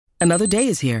Another day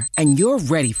is here, and you're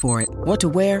ready for it. What to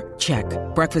wear? Check.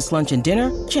 Breakfast, lunch, and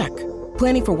dinner? Check.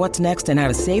 Planning for what's next and how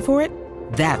to save for it?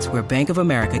 That's where Bank of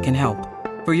America can help.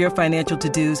 For your financial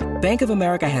to-dos, Bank of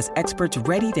America has experts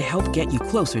ready to help get you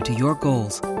closer to your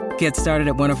goals. Get started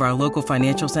at one of our local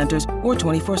financial centers or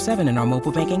 24/7 in our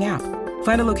mobile banking app.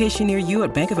 Find a location near you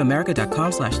at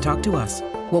bankofamerica.com/talktous.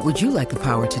 What would you like the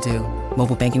power to do?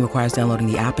 Mobile banking requires downloading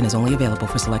the app and is only available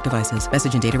for select devices.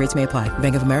 Message and data rates may apply.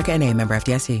 Bank of America N.A., member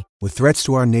FDIC. With threats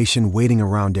to our nation waiting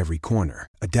around every corner,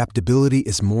 adaptability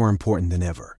is more important than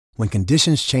ever. When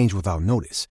conditions change without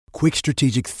notice, quick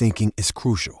strategic thinking is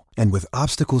crucial. And with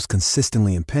obstacles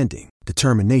consistently impending,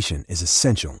 determination is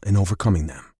essential in overcoming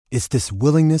them. It's this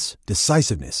willingness,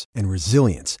 decisiveness, and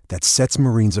resilience that sets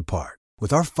Marines apart.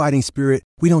 With our fighting spirit,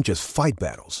 we don't just fight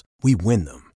battles, we win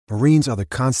them. Marines are the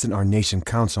constant our nation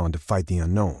counts on to fight the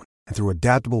unknown. And through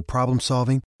adaptable problem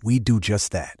solving, we do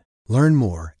just that. Learn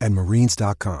more at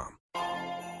marines.com.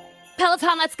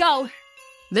 Peloton, let's go!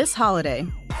 This holiday,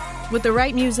 with the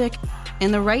right music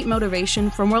and the right motivation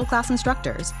from world-class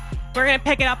instructors, we're going to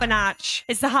pick it up a notch.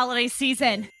 It's the holiday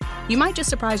season. You might just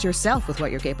surprise yourself with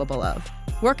what you're capable of.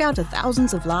 Work out to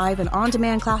thousands of live and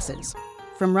on-demand classes,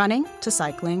 from running to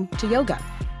cycling to yoga.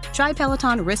 Try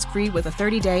Peloton risk-free with a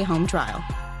 30-day home trial.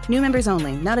 New members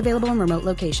only, not available in remote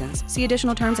locations. See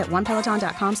additional terms at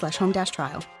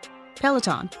onepeloton.com/home-trial.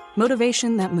 Peloton,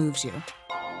 motivation that moves you.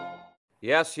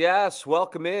 Yes, yes.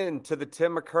 Welcome in to the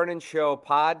Tim McKernan Show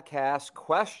podcast.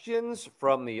 Questions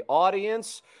from the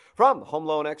audience from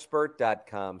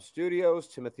HomeLoanExpert.com studios.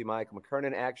 Timothy Michael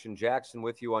McKernan, Action Jackson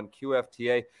with you on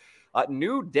QFTA.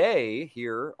 New day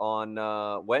here on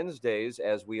Wednesdays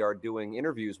as we are doing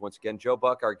interviews. Once again, Joe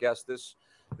Buck, our guest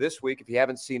this week. If you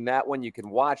haven't seen that one, you can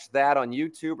watch that on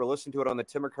YouTube or listen to it on the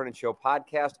Tim McKernan Show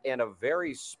podcast. And a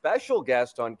very special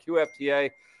guest on QFTA.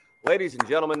 Ladies and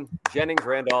gentlemen, Jennings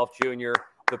Randolph Jr.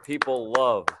 The people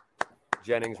love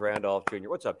Jennings Randolph Jr.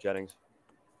 What's up, Jennings?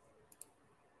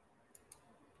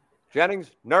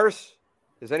 Jennings, nurse?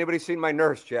 Has anybody seen my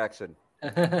nurse, Jackson?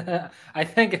 I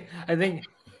think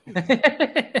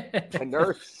a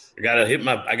nurse. I gotta hit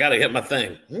my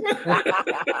thing.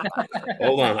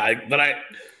 Hold on.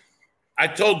 I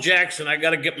told Jackson I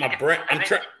gotta get my brand. I'm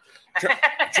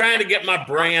trying to get my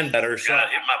brand better. So I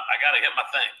gotta hit my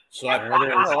thing. So I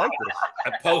like this.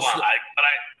 I posted.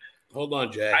 Hold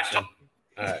on, Jackson.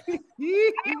 All right.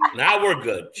 Now we're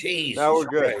good. Jeez. Now we're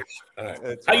good. All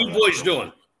right. How you boys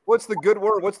doing? What's the good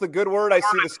word? I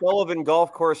see the Sullivan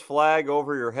Golf Course flag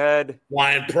over your head.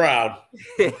 Flying proud.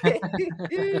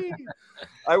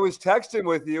 I was texting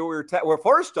with you. Well,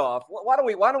 first off, why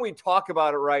don't we talk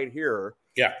about it right here?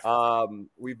 Yeah.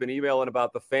 We've been emailing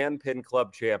about the Fan Pin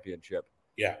Club Championship.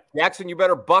 Yeah. Jackson, you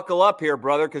better buckle up here,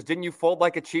 brother, because didn't you fold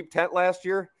like a cheap tent last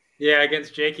year? Yeah,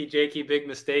 against Jakey Big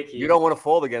Mistakey. You don't want to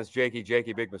fold against Jakey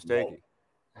Big Mistakey.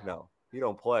 No, you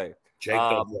don't play. Jake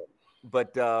don't play.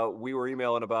 But we were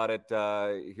emailing about it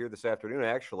here this afternoon,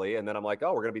 actually. And then I'm like,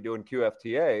 we're going to be doing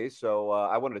QFTA. So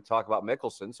I wanted to talk about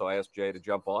Mickelson. So I asked Jay to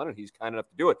jump on, and he's kind enough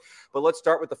to do it. But let's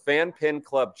start with the Fan Pin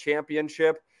Club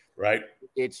Championship. Right.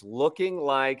 It's looking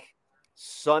like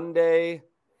Sunday,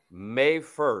 May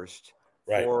 1st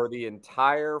for the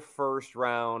entire first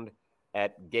round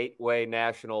at Gateway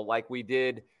National, like we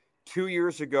did 2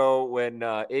 years ago when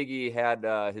Iggy had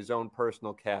his own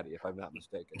personal caddy, if I'm not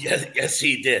mistaken. Yes,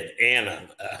 he did. Anna.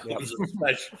 It was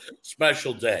a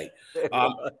special day.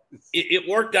 It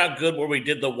worked out good where we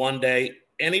did the one day.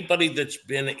 Anybody that's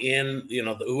been in,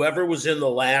 whoever was in the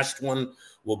last one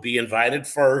will be invited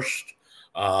first.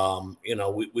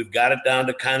 We've got it down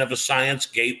to kind of a science.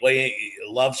 Gateway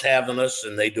loves having us,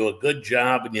 and they do a good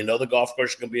job. And the golf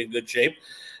course is going to be in good shape.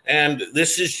 And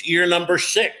this is year number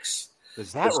 6.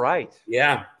 Is that right?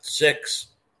 Yeah, 6.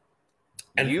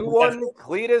 And you won,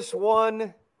 Cletus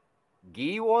won,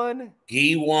 Guy won,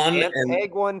 and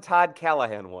Peg won, Todd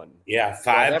Callahan won. Yeah,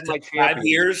 5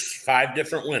 years, 5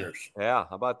 different winners. Yeah,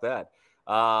 how about that?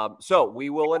 So we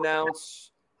will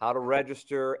announce how to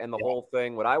register and the whole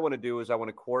thing. What I want to do is I want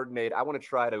to coordinate. I want to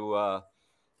try to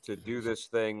do this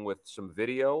thing with some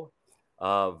video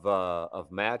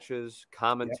of matches,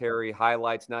 commentary,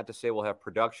 highlights. Not to say we'll have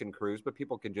production crews, but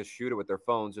people can just shoot it with their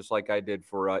phones, just like I did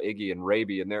for Iggy and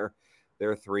Raby in their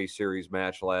 3-series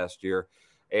match last year,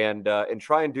 and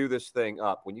try and do this thing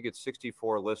up. When you get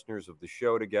 64 listeners of the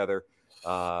show together,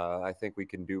 I think we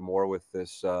can do more with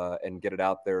this and get it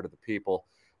out there to the people.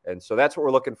 And so that's what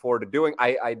we're looking forward to doing.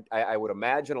 I would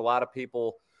imagine a lot of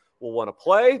people will want to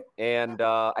play, and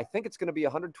I think it's going to be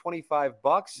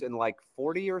 $125, and like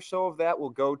 40 or so of that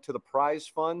will go to the prize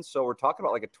fund. So we're talking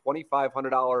about like a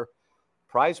 $2,500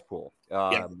 prize pool,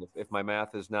 if my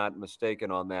math is not mistaken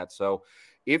on that. So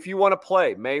if you want to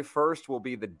play, May 1st will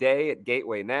be the day at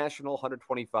Gateway National,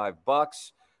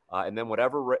 $125. And then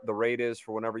whatever the rate is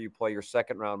for whenever you play your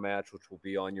second round match, which will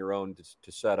be on your own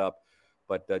to set up.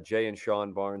 But Jay and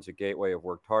Sean Barnes at Gateway have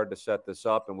worked hard to set this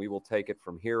up, and we will take it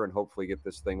from here and hopefully get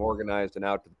this thing organized and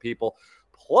out to the people.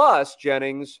 Plus,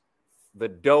 Jennings, the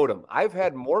Dotem. I've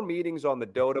had more meetings on the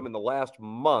Dotem in the last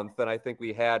month than I think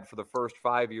we had for the first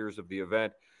 5 years of the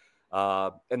event.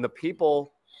 And the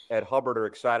people at Hubbard are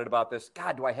excited about this.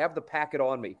 God, do I have the packet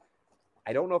on me?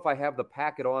 I don't know if I have the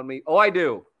packet on me. Oh, I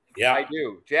do. Yeah, I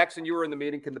do. Jackson, you were in the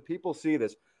meeting. Can the people see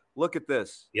this? Look at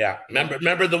this. Yeah.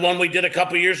 Remember the one we did a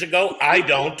couple years ago? I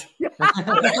don't. Look at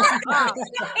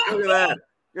that.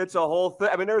 It's a whole thing.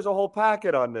 I mean, there's a whole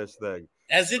packet on this thing.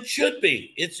 As it should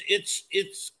be. It's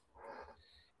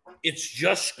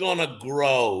just going to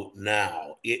grow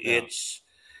now.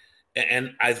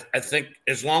 And I think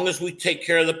as long as we take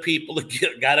care of the people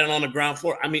that got in on the ground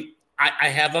floor, I mean, I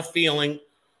have a feeling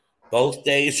both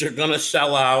days are going to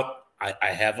sell out. I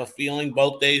have a feeling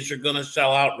both days are going to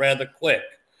sell out rather quick.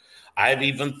 I've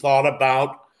even thought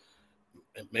about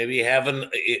maybe having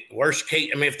worst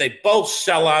case. I mean, if they both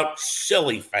sell out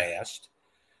silly fast,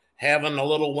 having a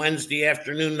little Wednesday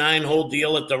afternoon 9-hole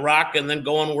deal at the Rock, and then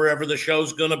going wherever the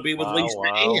show's going to be with Lisa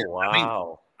Ann.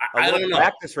 Wow. I don't know.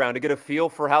 Practice round to get a feel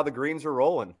for how the greens are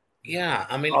rolling. Yeah,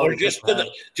 I mean, or just to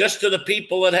the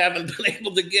people that haven't been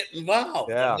able to get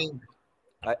involved. Yeah. I mean,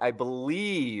 I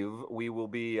believe we will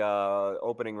be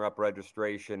opening up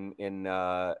registration in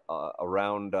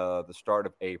around the start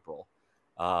of April.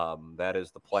 That is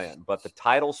the plan. But the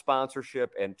title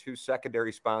sponsorship and 2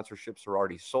 secondary sponsorships are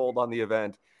already sold on the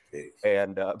event.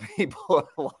 And people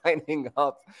are lining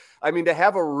up. I mean, to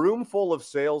have a room full of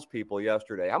salespeople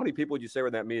yesterday, how many people would you say were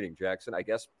in that meeting, Jackson? I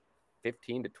guess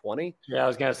 15 to 20? Yeah, I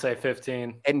was going to say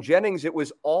 15. And Jennings, it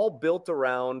was all built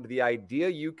around the idea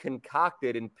you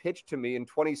concocted and pitched to me in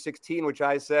 2016, which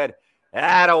I said,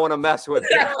 I don't want to mess with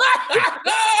it.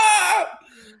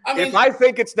 If I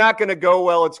think it's not going to go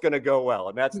well, it's going to go well.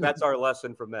 And that's our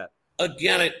lesson from that.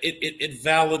 Again, it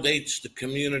validates the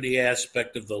community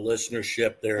aspect of the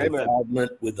listenership, their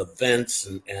involvement with events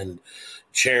and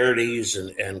charities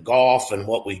and golf and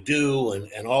what we do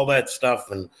and all that stuff.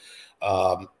 And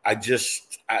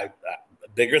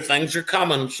bigger things are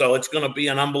coming, so it's going to be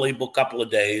an unbelievable couple of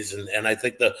days, and I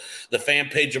think the fan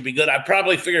page will be good. I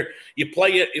probably figure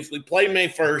if we play May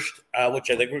 1st, which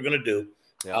I think we're going to do,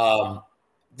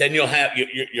 then you'll have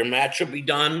your match will be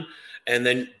done, and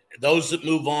then those that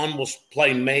move on will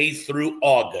play May through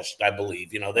August, I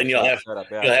believe. Then you'll have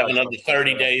another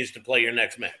 30 days to play your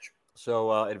next match.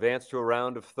 So advance to a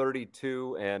round of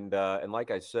 32, and like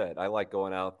I said, I like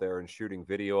going out there and shooting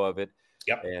video of it,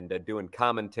 and doing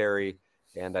commentary.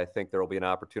 And I think there will be an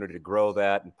opportunity to grow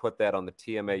that and put that on the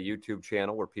TMA YouTube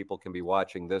channel where people can be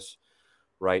watching this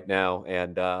right now,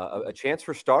 and a chance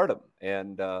for stardom,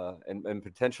 and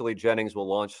potentially Jennings will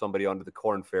launch somebody onto the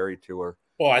Corn Ferry Tour.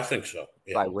 Oh, I think so.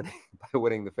 Yeah. By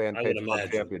winning the Fan Page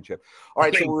Championship. All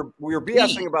right, so we were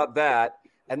BSing about that.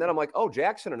 And then I'm like, oh,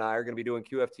 Jackson and I are going to be doing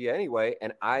QFTA anyway.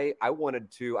 And I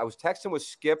was texting with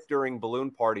Skip during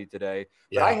Balloon Party today,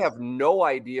 but I have no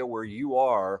idea where you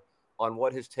are on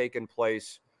what has taken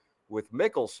place with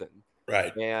Mickelson.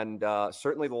 Right. And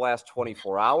certainly the last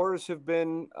 24 hours have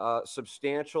been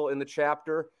substantial in the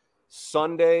chapter.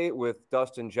 Sunday with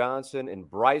Dustin Johnson and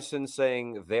Bryson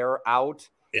saying they're out.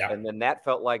 Yeah. And then that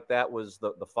felt like that was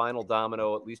the final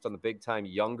domino, at least on the big-time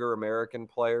younger American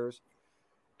players.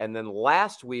 And then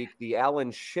last week, the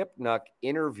Alan Shipnuck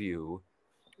interview,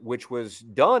 which was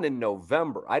done in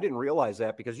November. I didn't realize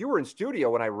that because you were in studio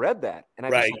when I read that. And I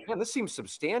was like, man, this seems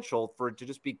substantial for it to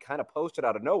just be kind of posted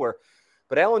out of nowhere.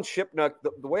 But Alan Shipnuck,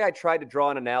 the way I tried to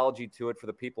draw an analogy to it for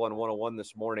the people on 101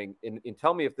 this morning, and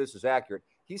tell me if this is accurate,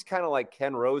 he's kind of like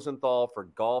Ken Rosenthal for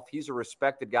golf. He's a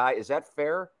respected guy. Is that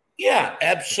fair? Yeah,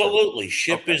 absolutely.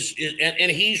 Ship is and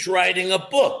he's writing a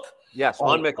book. Yes,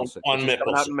 on Mickelson. On Mickelson.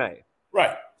 Coming out in May.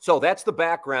 Right. So that's the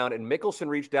background, and Mickelson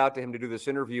reached out to him to do this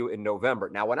interview in November.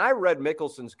 Now, when I read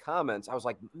Mickelson's comments, I was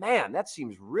like, man, that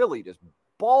seems really just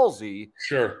ballsy.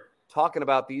 Sure. Talking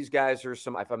about these guys are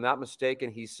some, if I'm not mistaken,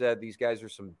 he said these guys are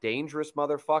some dangerous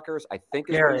motherfuckers. I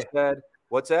think is what he said.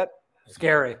 What's that?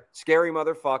 Scary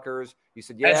motherfuckers. He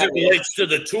said, yeah. As it relates to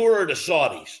the tour or the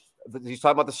Saudis? He's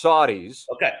talking about the Saudis.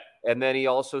 Okay. And then he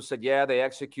also said, yeah, they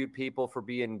execute people for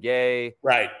being gay.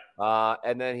 Right.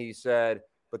 And then he said,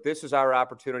 but this is our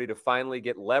opportunity to finally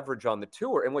get leverage on the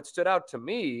tour. And what stood out to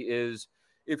me is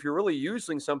if you're really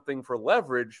using something for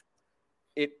leverage,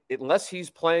 unless he's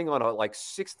playing on a like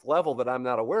sixth level that I'm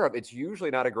not aware of, it's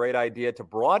usually not a great idea to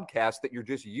broadcast that you're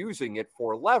just using it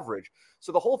for leverage.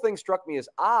 So the whole thing struck me as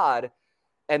odd.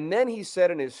 And then he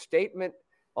said in his statement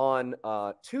on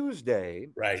Tuesday,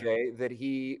 right, Jay, that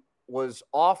he was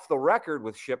off the record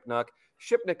with Shipnuck.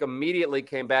 Shipnuck immediately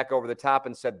came back over the top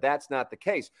and said that's not the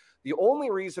case. The only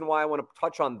reason why I want to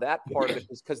touch on that part of it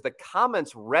is because the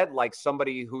comments read like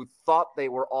somebody who thought they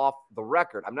were off the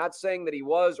record. I'm not saying that he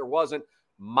was or wasn't.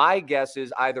 My guess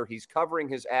is either he's covering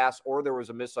his ass or there was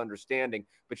a misunderstanding,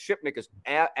 but Shipnuck is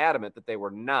adamant that they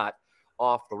were not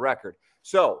off the record.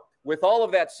 So with all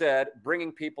of that said,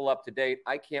 bringing people up to date,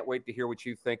 I can't wait to hear what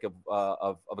you think of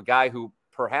a guy who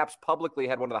perhaps publicly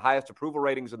had one of the highest approval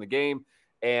ratings in the game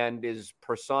and is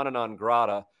persona non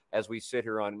grata as we sit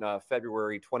here on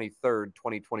February 23rd,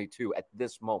 2022 at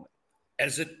this moment.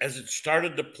 As it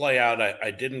started to play out,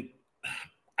 I didn't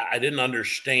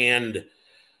understand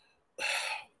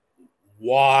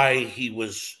why he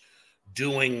was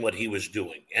doing what he was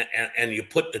doing. And you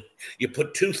put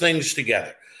two things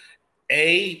together.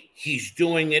 A, he's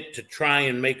doing it to try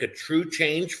and make a true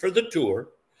change for the tour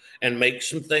and make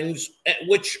some things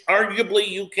which arguably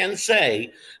you can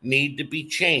say need to be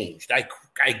changed. I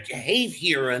hate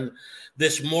hearing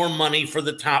this more money for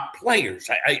the top players.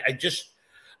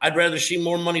 I'd rather see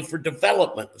more money for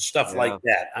development and stuff like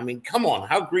that. I mean, come on,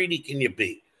 how greedy can you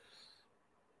be?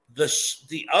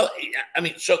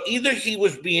 So either he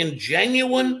was being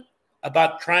genuine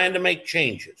about trying to make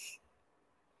changes,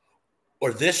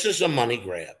 or this is a money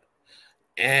grab.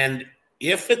 And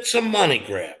if it's a money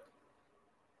grab,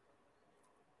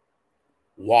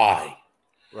 why?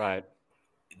 Right.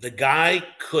 The guy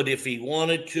could, if he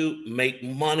wanted to, make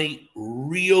money,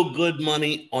 real good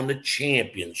money on the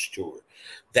Champions Tour.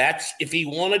 That's, if he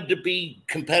wanted to be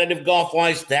competitive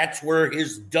golf-wise, that's where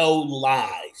his dough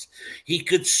lies. He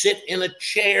could sit in a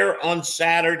chair on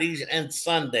Saturdays and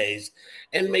Sundays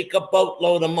and make a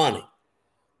boatload of money.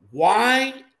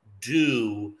 Why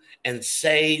do and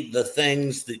say the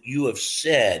things that you have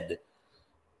said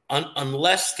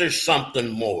unless there's something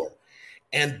more?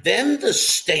 And then the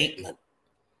statement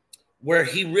where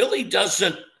he really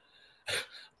doesn't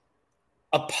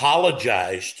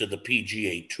apologize to the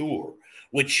PGA Tour,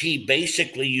 which he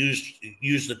basically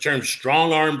used the term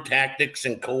strong arm tactics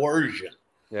and coercion.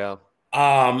 Yeah.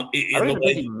 I don't even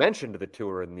think he mentioned the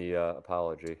tour in the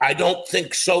apology. I don't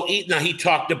think so. Now, he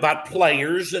talked about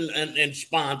players and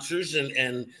sponsors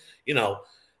and you know,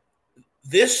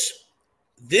 this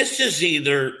is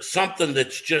either something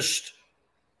that's just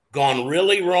gone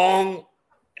really wrong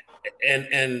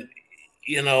and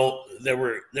you know, there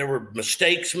were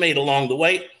mistakes made along the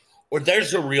way, or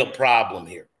there's a real problem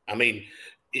here. I mean,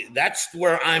 that's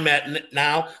where I'm at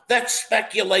now. That's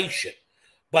speculation.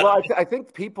 But well, I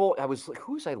think people.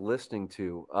 Who was I listening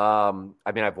to? I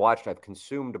mean, I've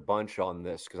consumed a bunch on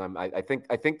this because I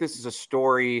think this is a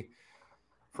story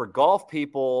for golf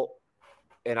people,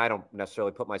 and I don't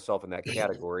necessarily put myself in that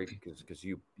category because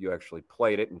you actually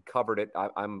played it and covered it.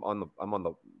 I'm on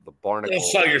the barnacle.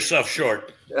 Don't sell yourself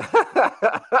short.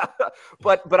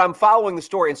 but I'm following the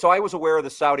story, and so I was aware of the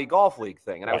Saudi Golf League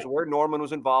thing, and I was aware Norman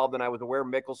was involved, and I was aware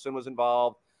Mickelson was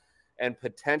involved, and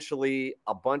potentially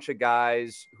a bunch of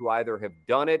guys who either have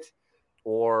done it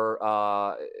or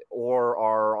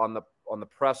are on the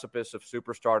precipice of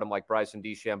superstardom, like Bryson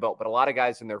DeChambeau, but a lot of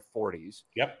guys in their 40s.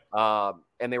 Yep.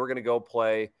 And they were going to go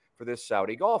play for this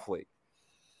Saudi Golf League,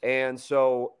 and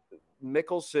so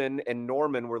Mickelson and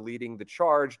Norman were leading the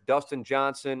charge. Dustin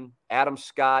Johnson, Adam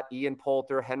Scott, Ian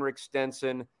Poulter, Henrik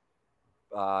Stenson.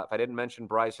 If I didn't mention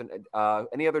Bryson,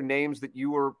 any other names that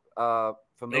you were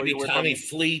familiar with? Maybe Tommy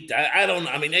Fleet. I don't know.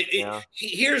 I mean,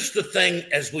 here's the thing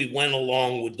as we went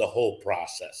along with the whole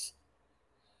process.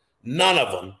 None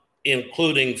of them,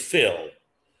 including Phil,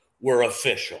 were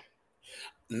official.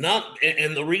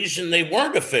 And the reason they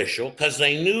weren't official, because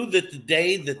they knew that the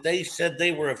day that they said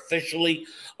they were officially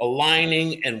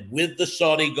aligning and with the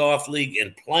Saudi Golf League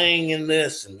and playing in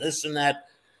this and that,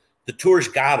 the tour's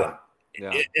got them.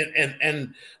 Yeah.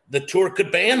 And the tour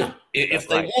could ban them if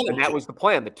they wanted. And that was the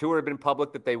plan. The tour had been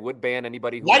public that they would ban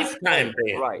anybody who lifetime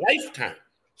ban. Right. Lifetime.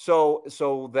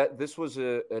 So that this was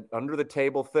an under the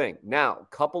table thing. Now, a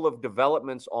couple of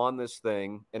developments on this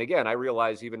thing. And again, I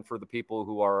realize even for the people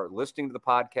who are listening to the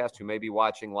podcast, who may be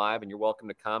watching live, and you're welcome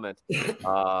to comment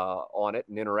on it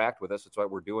and interact with us. That's why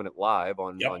we're doing it live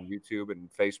on YouTube and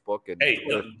Facebook. And hey,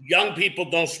 young people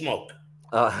don't smoke.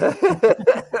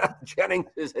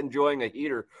 Jennings is enjoying a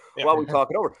heater while we talk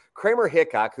it over. Kramer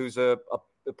Hickok, who's a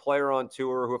player on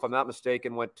tour who, if I'm not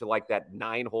mistaken, went to like that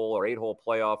 9-hole or 8-hole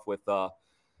playoff with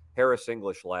Harris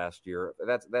English last year.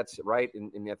 That's right.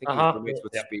 And I think he's roommates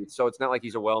with Speed. So it's not like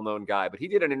he's a well-known guy. But he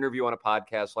did an interview on a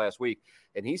podcast last week,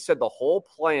 and he said the whole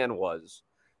plan was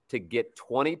to get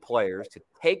 20 players, to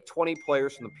take 20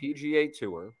 players from the PGA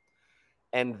Tour,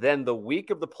 and then the week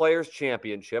of the Players'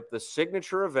 Championship, the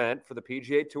signature event for the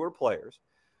PGA Tour players,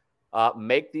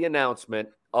 make the announcement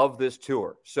of this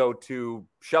tour. So to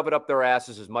shove it up their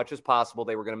asses as much as possible,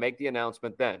 they were going to make the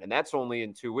announcement then. And that's only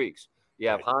in 2 weeks. You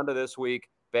have Honda this week,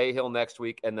 Bay Hill next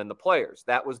week, and then the players.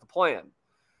 That was the plan.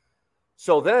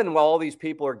 So then while all these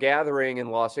people are gathering in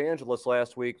Los Angeles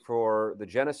last week for the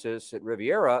Genesis at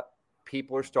Riviera,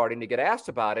 people are starting to get asked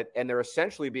about it, and they're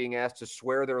essentially being asked to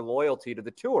swear their loyalty to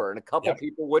the tour. And a couple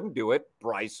people wouldn't do it,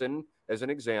 Bryson as an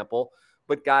example,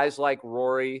 but guys like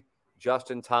Rory,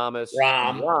 Justin Thomas,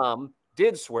 and Rahm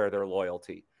did swear their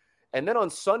loyalty. And then on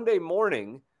Sunday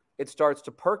morning, it starts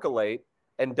to percolate,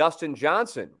 and Dustin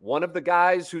Johnson, one of the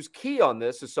guys who's key on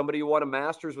this, is somebody who won a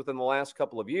Masters within the last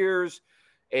couple of years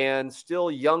and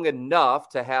still young enough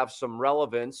to have some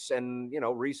relevance and,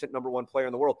 recent number one player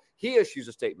in the world. He issues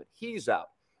a statement. He's out.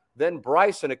 Then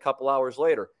Bryson, a couple hours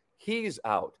later, he's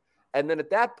out. And then at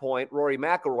that point, Rory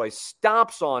McIlroy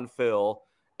stomps on Phil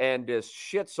and just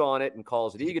shits on it and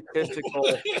calls it egotistical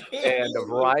and a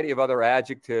variety of other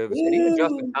adjectives. And even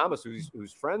Justin Thomas,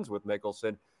 who's friends with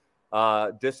Mickelson,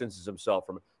 distances himself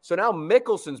from it. So now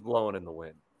Mickelson's blowing in the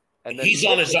wind. And then he's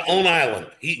on his own island.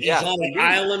 He's on an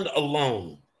island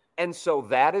alone. And so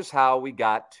that is how we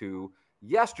got to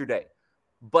yesterday.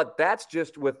 But that's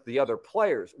just with the other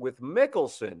players. With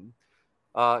Mickelson,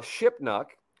 Shipnuck,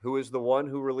 who is the one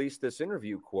who released this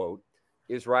interview quote,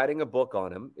 is writing a book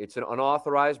on him. It's an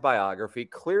unauthorized biography.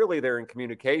 Clearly they're in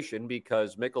communication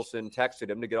because Mickelson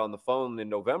texted him to get on the phone in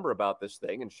November about this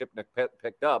thing, and Shipnuck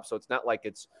picked up. So it's not like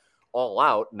it's all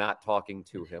out not talking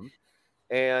to him.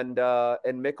 And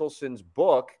Mickelson's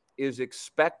book is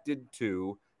expected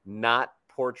to not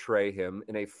portray him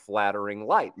in a flattering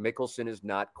light. Mickelson is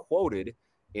not quoted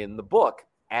in the book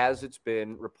as it's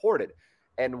been reported.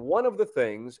 And one of the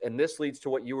things, and this leads to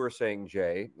what you were saying,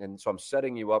 Jay, and so I'm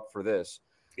setting you up for this,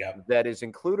 that is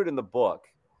included in the book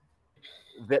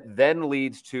that then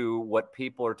leads to what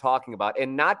people are talking about,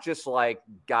 and not just like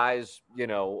guys,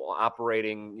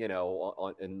 operating,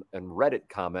 in Reddit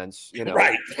comments,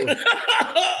 right.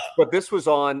 But this was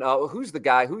on, who's the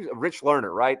guy? Who's Rich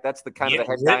Lerner, right? That's the kind of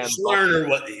the head guy. Rich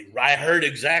Lerner, I heard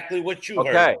exactly what you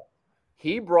heard. Okay.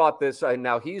 He brought this,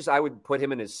 now I would put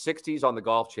him in his 60s on the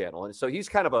Golf Channel. And so he's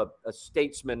kind of a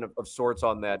statesman of sorts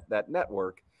on that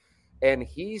network. And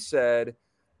he said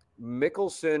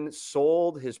Mickelson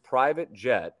sold his private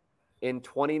jet in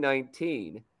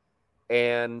 2019.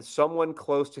 And someone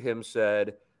close to him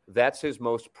said that's his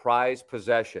most prized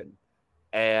possession.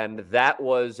 And that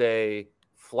was a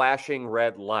flashing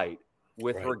red light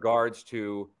with regards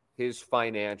to his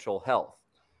financial health.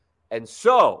 And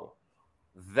so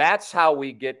that's how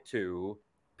we get to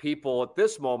people at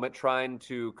this moment trying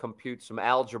to compute some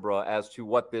algebra as to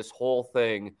what this whole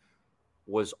thing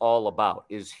was all about.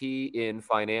 Is he in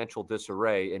financial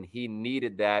disarray? And he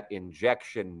needed that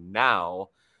injection now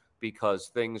because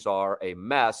things are a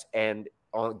mess, and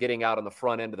getting out on the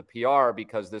front end of the PR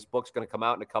because this book's going to come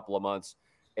out in a couple of months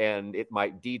and it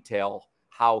might detail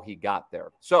how he got there.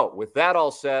 So with that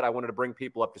all said, I wanted to bring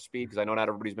people up to speed because I know not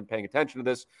everybody's been paying attention to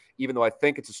this, even though I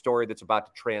think it's a story that's about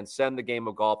to transcend the game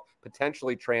of golf,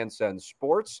 potentially transcend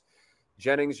sports.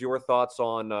 Jennings, your thoughts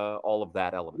on all of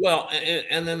that element? Well,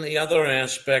 and then the other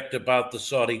aspect about the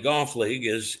Saudi Golf League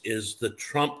is the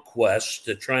Trump quest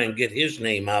to try and get his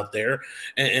name out there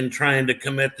and trying to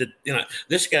commit that,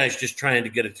 this guy's just trying to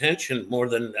get attention more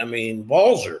than,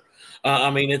 Balzer.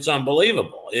 It's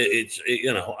unbelievable.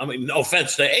 No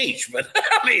offense to H, but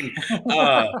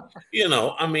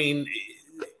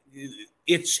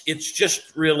it's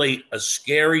just really a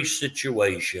scary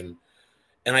situation.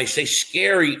 And I say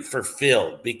scary for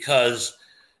Phil because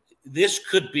this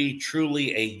could be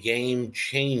truly a game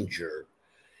changer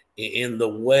in the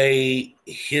way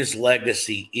his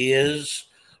legacy is,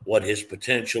 what his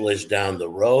potential is down the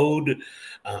road.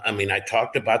 I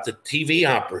talked about the TV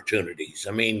opportunities.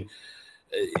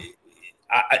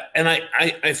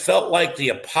 I felt like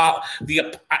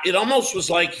it almost was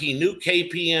like he knew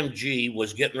KPMG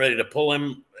was getting ready to pull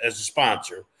him as a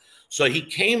sponsor. So he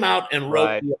came out and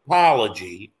wrote the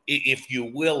apology, if you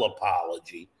will,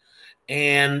 apology,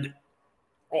 and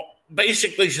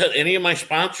basically said, any of my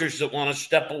sponsors that want to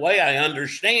step away, I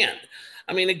understand.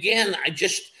 Again,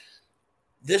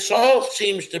 this all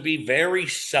seems to be very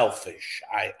selfish.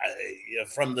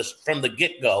 From the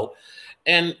get-go.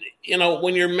 And,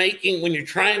 when you're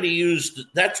trying to use,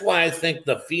 that's why I think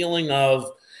the feeling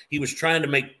of he was trying to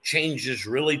make changes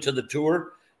really to the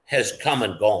tour has come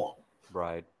and gone.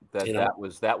 Right. That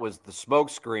was the smoke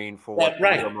screen for what the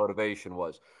real motivation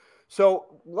was.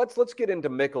 So let's get into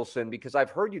Mickelson, because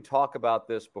I've heard you talk about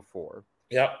this before.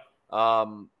 Yep.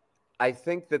 I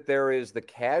think that there is the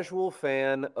casual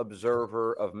fan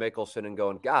observer of Mickelson and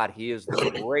going, God, he is the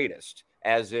greatest,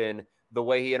 as in the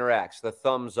way he interacts, the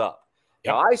thumbs up.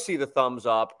 Yep. Now, I see the thumbs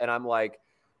up, and I'm like,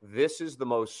 this is the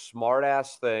most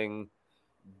smart-ass thing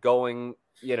going,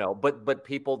 but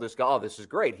people just go, oh, this is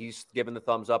great. He's giving the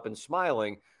thumbs up and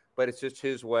smiling, but it's just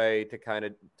his way to kind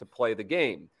of to play the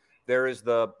game. There is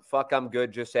the fuck, I'm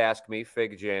good, just ask me,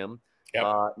 Fig Jam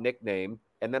nickname.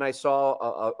 And then I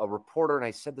saw a reporter, and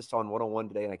I said this on 101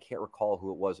 today, and I can't recall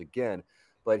who it was again,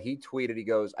 but he tweeted, he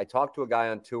goes, I talked to a guy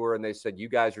on tour, and they said, you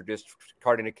guys are just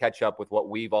starting to catch up with what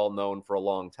we've all known for a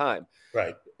long time.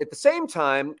 Right. At the same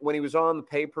time, when he was on the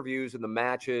pay-per-views and the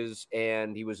matches,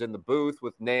 and he was in the booth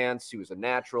with Nance, he was a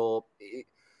natural.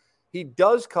 He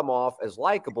does come off as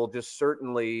likable, just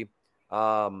certainly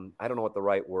I don't know what the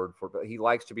right word for it, but he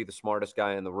likes to be the smartest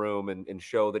guy in the room and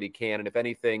show that he can. And if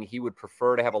anything, he would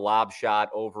prefer to have a lob shot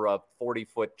over a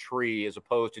 40-foot tree as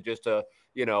opposed to just a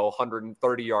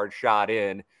 130-yard shot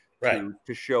in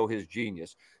to show his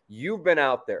genius. You've been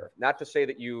out there, not to say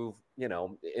that you've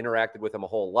interacted with him a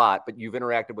whole lot, but you've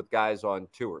interacted with guys on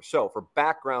tour. So for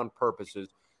background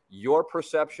purposes, your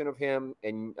perception of him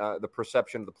and the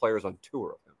perception of the players on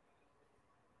tour of him.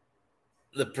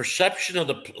 The perception of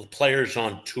the players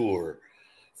on tour,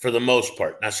 for the most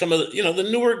part. Now, some of the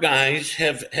newer guys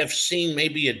have seen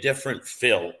maybe a different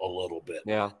Phil a little bit.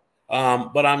 Yeah.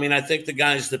 But I mean, I think the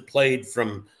guys that played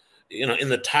from, in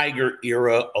the Tiger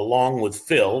era along with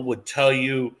Phil would tell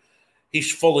you he's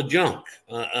full of junk.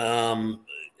 A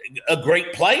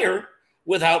great player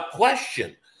without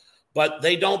question, but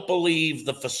they don't believe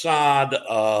the facade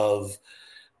of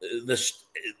this.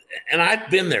 And I've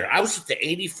been there. I was at the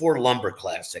 84 Lumber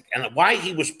Classic. And why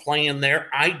he was playing there,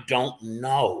 I don't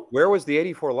know. Where was the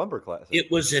 84 Lumber Classic?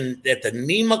 It was at the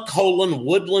Nemacolin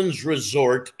Woodlands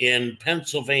Resort in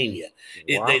Pennsylvania.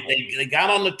 Wow. They got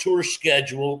on the tour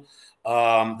schedule.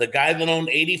 The guy that owned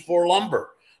 84 Lumber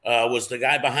was the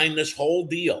guy behind this whole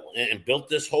deal and built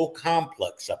this whole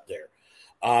complex up there.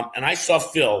 And I saw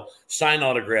Phil sign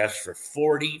autographs for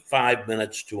 45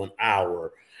 minutes to an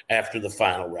hour after the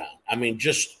final round. I mean,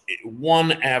 just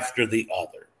one after the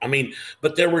other. I mean,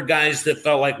 but there were guys that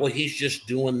felt like, well, he's just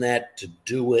doing that to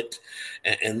do it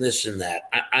and this and that.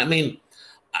 I mean,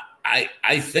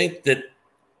 I think that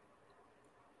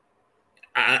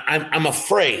I'm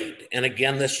afraid, and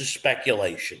again, this is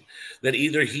speculation, that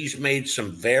either he's made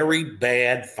some very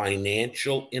bad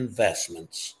financial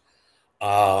investments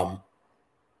or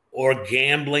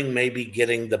gambling may be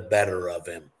getting the better of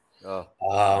him.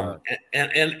 And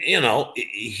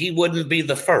he wouldn't be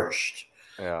the first.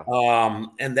 Yeah.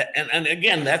 And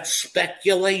again, that's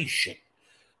speculation.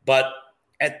 But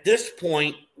at this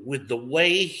point, with the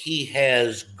way he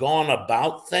has gone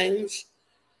about things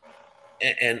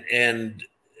and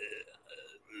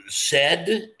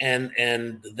said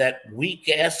and that weak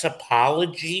ass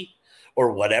apology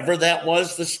or whatever that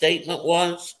was, the statement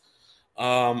was,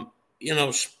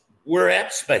 we're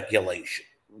at speculation.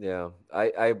 Yeah,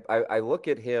 I look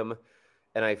at him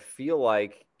and I feel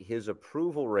like his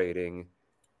approval rating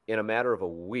in a matter of a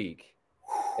week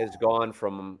has gone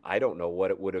from, I don't know what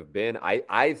it would have been.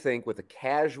 I think with a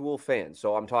casual fan,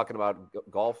 so I'm talking about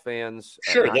golf fans.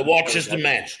 Sure, that watches the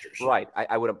Masters. Right.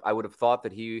 I would have thought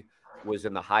that he was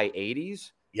in the high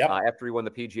 80s. Yep. After he won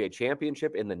the PGA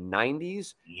Championship in the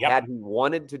 90s. Yep. Had he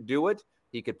wanted to do it,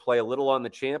 he could play a little on the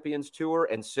Champions Tour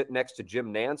and sit next to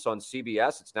Jim Nance on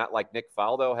CBS. It's not like Nick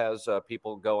Faldo has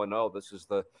people going, oh, this is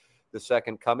the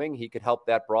second coming. He could help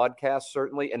that broadcast,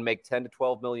 certainly, and make $10 to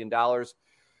 $12 million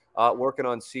working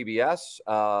on CBS.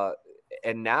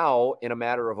 And now, in a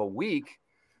matter of a week,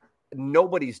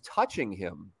 nobody's touching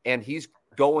him, and he's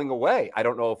going away. I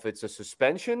don't know if it's a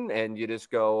suspension, and you just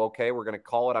go, okay, we're going to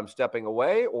call it I'm stepping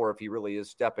away, or if he really is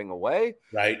stepping away.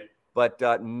 Right. But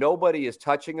nobody is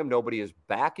touching him. Nobody is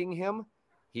backing him.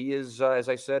 He is, as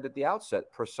I said at the outset,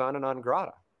 persona non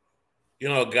grata.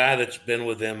 A guy that's been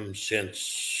with him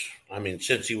since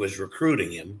he was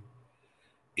recruiting him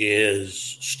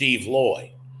is Steve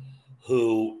Loy,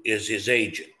 who is his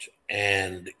agent.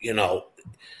 And,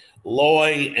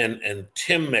 Loy and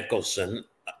Tim Mickelson,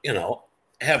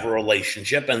 have a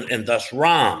relationship, and thus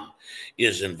Rahm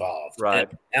is involved. Right.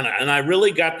 And I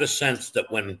really got the sense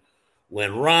that when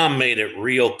Rahm made it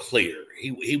real clear,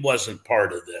 he wasn't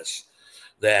part of this,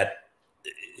 that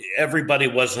everybody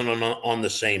wasn't on the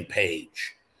same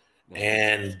page.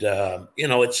 And,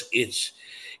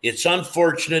 It's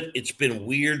unfortunate. It's been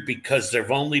weird because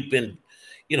there've only been,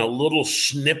 little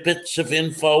snippets of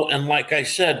info. And like I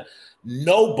said,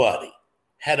 nobody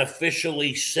had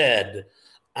officially said,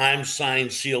 I'm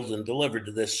signed, sealed, and delivered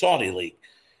to this Saudi league.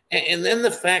 And then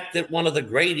the fact that one of the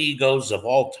great egos of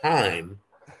all time,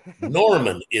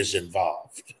 Norman, is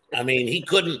involved. I mean,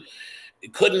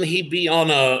 couldn't he be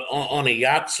on a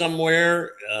yacht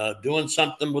somewhere doing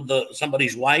something with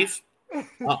somebody's wife?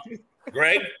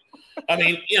 Greg? I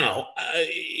mean,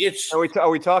 it's. Are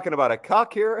we talking about a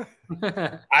cock here?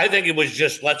 I think it was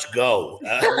just let's go,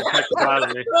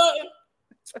 and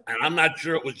I'm not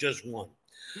sure it was just one.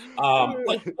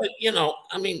 But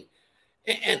I mean,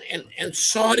 and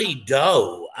Saudi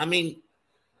dough. I mean,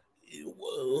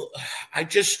 I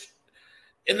just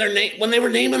in their name when they were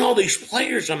naming all these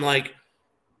players, I'm like,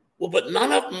 well, but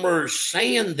none of them are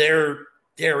saying they're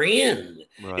in.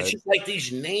 Right. It's just like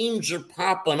these names are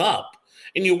popping up.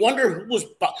 And you wonder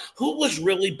who was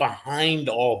really behind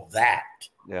all that.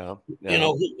 Yeah.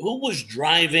 Who was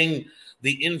driving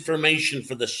the information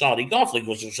for the Saudi Golf League?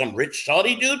 Was it some rich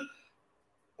Saudi dude,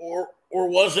 or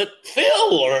was it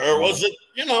Phil, or was it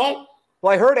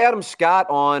Well, I heard Adam Scott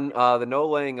on the No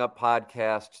Laying Up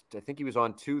podcast. I think he was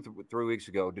on 3 weeks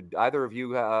ago. Did either of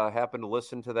you happen to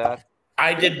listen to that?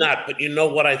 I did not, but you know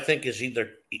what I think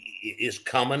is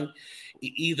coming.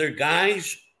 Either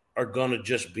guys are going to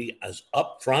just be as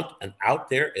upfront and out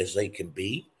there as they can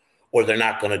be, or they're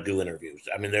not going to do interviews.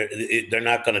 I mean, they're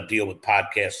not going to deal with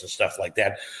podcasts and stuff like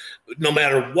that. No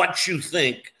matter what you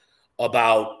think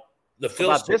about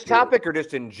this topic, or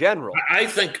just in general, I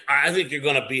think you're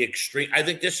going to be extreme. I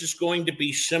think this is going to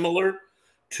be similar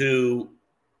to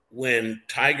when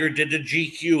Tiger did a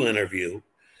GQ interview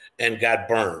and got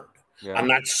burned. Yeah. I'm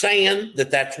not saying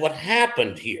that that's what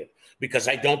happened here, because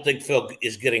I don't think Phil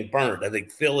is getting burned. I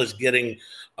think Phil is getting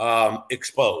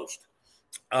exposed.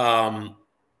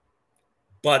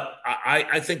 But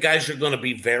I think guys are going to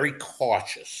be very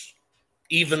cautious,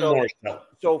 more so.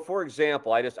 So, for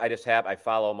example, I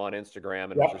follow him on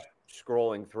Instagram, and I was just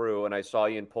scrolling through, and I saw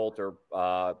Ian Poulter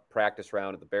practice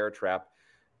round at the Bear Trap.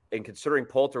 And considering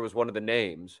Poulter was one of the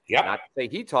names, not to say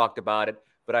he talked about it,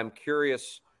 but I'm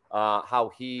curious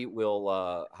how he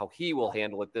will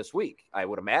handle it this week. I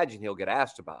would imagine he'll get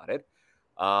asked about it.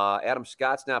 Adam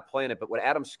Scott's not playing it, but what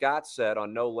Adam Scott said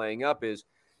on No Laying Up is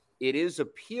it is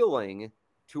appealing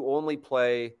to only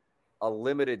play a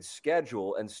limited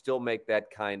schedule and still make that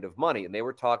kind of money. And they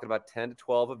were talking about 10 to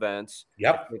 12 events.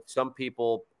 Yep. Some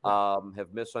people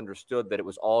have misunderstood that it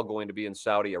was all going to be in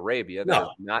Saudi Arabia.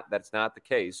 No. That's not the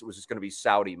case. It was just going to be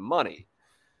Saudi money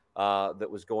that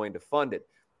was going to fund it.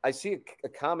 I see a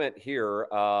comment here,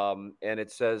 and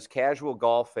it says, casual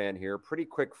golf fan here, pretty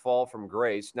quick fall from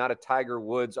grace, not a Tiger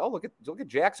Woods. Oh, look at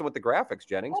Jackson with the graphics,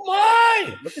 Jennings. Oh,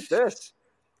 my! Look at this.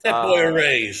 That boy a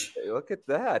raise. Look at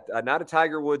that. Not a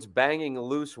Tiger Woods banging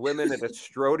loose women at a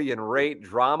Strodian rate,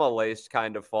 drama-laced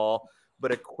kind of fall,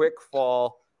 but a quick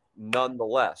fall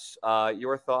nonetheless.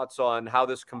 Your thoughts on how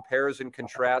this compares and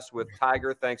contrasts with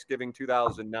Tiger Thanksgiving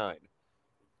 2009?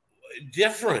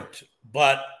 Different,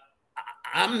 but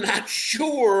I'm not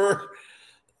sure.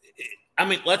 I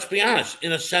mean, let's be honest.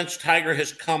 In a sense, Tiger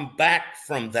has come back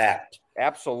from that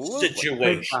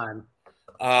situation.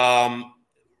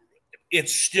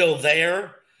 It's still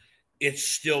there. It's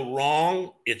still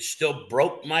wrong. It still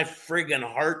broke my friggin'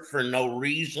 heart for no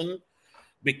reason,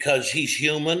 because he's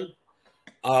human.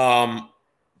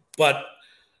 But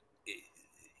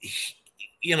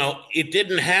it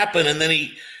didn't happen. And then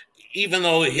even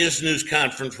though his news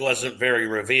conference wasn't very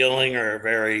revealing or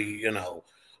very, you talk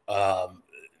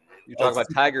about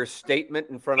Tiger's statement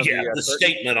in front of the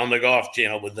statement on the Golf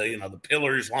Channel with the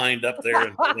pillars lined up there.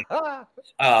 And,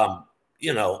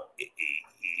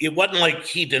 it wasn't like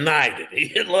he denied it.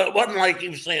 It wasn't like he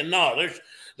was saying, no, there's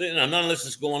none of this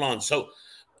is going on. So,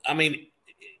 I mean,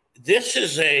 this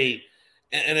is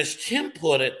and as Tim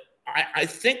put it, I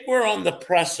think we're on the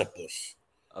precipice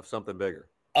of something bigger,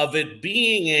 of it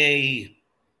being a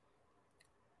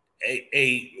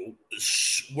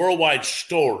worldwide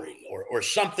story or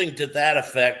something to that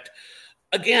effect.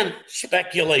 Again,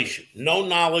 speculation, no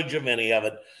knowledge of any of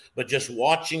it, but just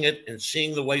watching it and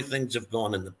seeing the way things have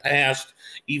gone in the past,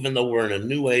 even though we're in a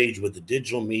new age with the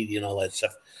digital media and all that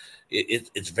stuff,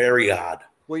 it's very odd.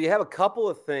 Well, you have a couple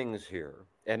of things here,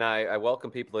 and I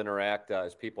welcome people to interact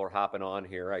as people are hopping on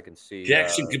here. I can see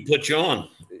Jackson could put you on.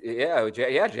 Yeah,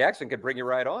 Jackson could bring you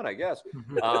right on, I guess.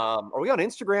 Are we on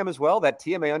Instagram as well? That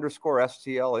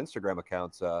TMA_STL Instagram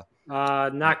account's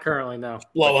not currently, no.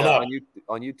 Blowing up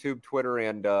on YouTube, Twitter,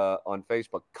 and on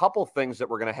Facebook. Couple things that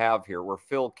we're going to have here where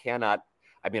Phil cannot.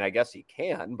 I mean, I guess he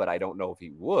can, but I don't know if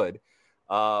he would.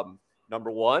 Number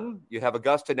one, you have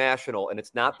Augusta National, and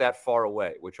it's not that far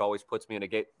away, which always puts me in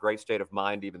a great state of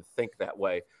mind to even think that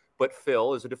way. But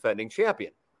Phil is a defending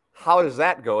champion. How does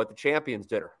that go at the Champions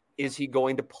Dinner? Is he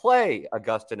going to play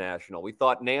Augusta National? We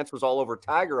thought Nance was all over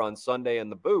Tiger on Sunday in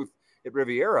the booth at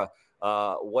Riviera.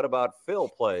 What about Phil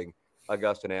playing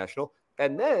Augusta National?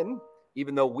 And then,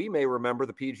 even though we may remember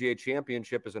the PGA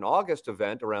Championship as an August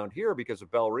event around here because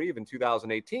of Belle Reve in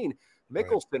 2018,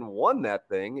 Mickelson won that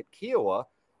thing at Kiowa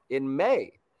in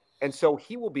May. And so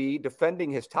he will be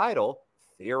defending his title,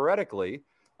 theoretically,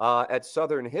 at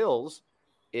Southern Hills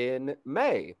in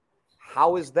May.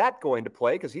 How is that going to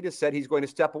play? Because he just said he's going to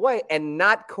step away. And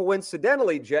not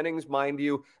coincidentally, Jennings, mind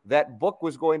you, that book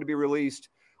was going to be released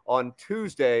on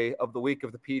Tuesday of the week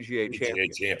of the PGA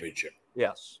Championship.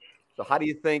 Yes. So how do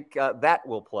you think that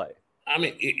will play? I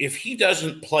mean, if he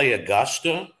doesn't play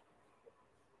Augusta,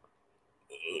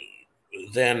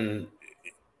 then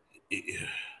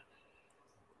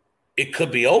it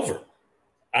could be over.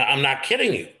 I'm not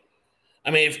kidding you.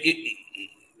 I mean,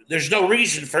 there's no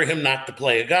reason for him not to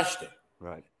play Augusta.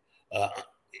 Right.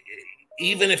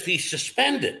 Even if he's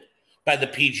suspended by the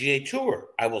PGA Tour,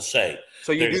 I will say.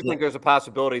 So you do think there's a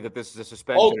possibility that this is a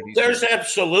suspension? Oh, there's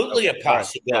absolutely a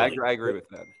possibility. Yeah, I agree with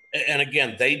that. And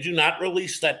again, they do not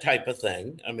release that type of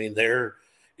thing. I mean, they're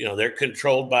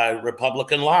controlled by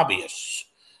Republican lobbyists.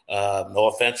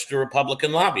 No offense to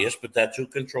Republican lobbyists, but that's who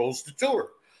controls the tour.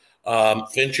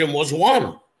 Fincham was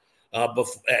one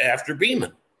after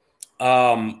Beeman.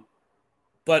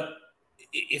 But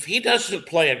if he doesn't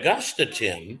play Augusta,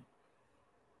 Tim,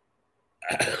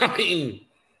 I mean,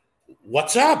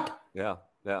 what's up? Yeah.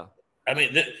 I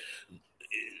mean,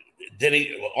 did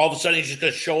he all of a sudden he's just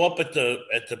going to show up at the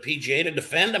PGA to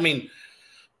defend? I mean,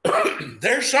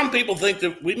 there's some people think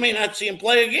that we may not see him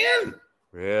play again.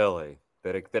 Really?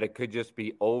 That it could just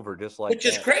be over, just like which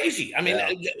is crazy. I mean,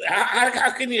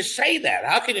 how can you say that?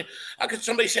 How can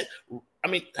somebody say? I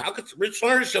mean, how could Rich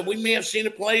Lerner said we may have seen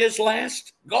him play his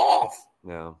last golf?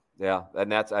 Yeah,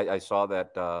 and that's I saw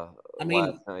that. I mean,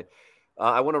 last night.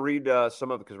 I want to read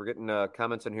some of it because we're getting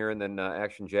comments in here, and then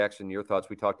Action Jackson, your thoughts.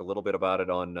 We talked a little bit about it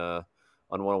on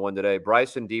 101 today.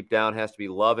 Bryson deep down has to be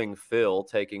loving Phil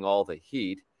taking all the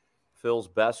heat. Phil's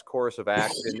best course of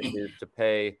action is to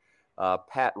pay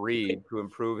Pat Reed to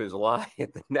improve his lie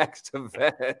at the next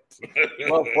event.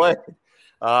 Well played.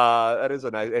 That is a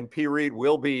nice. And P. Reed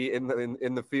will be in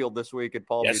the field this week at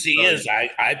Palm Beach. Yes, he is.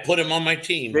 I put him on my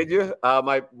team. Did you?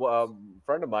 My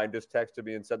friend of mine just texted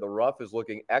me and said the rough is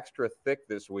looking extra thick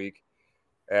this week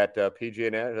at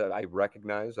PGA. I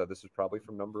recognize this is probably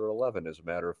from number 11, as a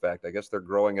matter of fact. I guess they're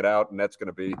growing it out, and that's going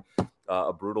to be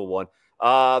a brutal one.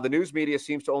 The news media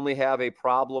seems to only have a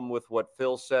problem with what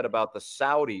Phil said about the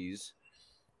Saudis,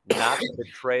 not the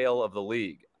betrayal of the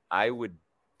league. I would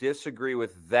disagree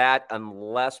with that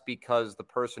unless because the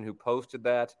person who posted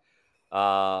that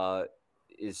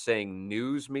is saying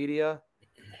news media.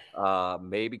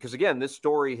 Maybe because, again, this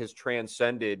story has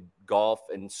transcended golf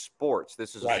and sports.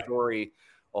 This is a story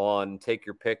on take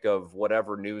your pick of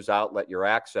whatever news outlet you're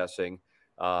accessing.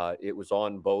 It was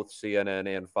on both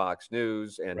CNN and Fox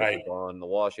News, and it was on the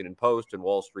Washington Post and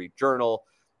Wall Street Journal.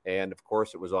 And, of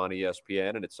course, it was on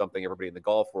ESPN, and it's something everybody in the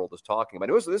golf world is talking about.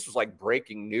 This was like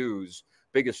breaking news,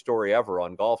 biggest story ever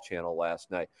on Golf Channel last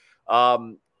night.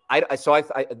 I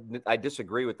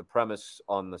disagree with the premise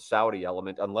on the Saudi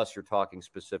element, unless you're talking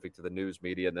specific to the news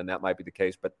media, and then that might be the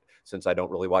case. But since I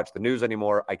don't really watch the news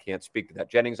anymore, I can't speak to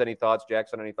that. Jennings, any thoughts?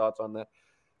 Jackson, any thoughts on that?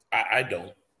 I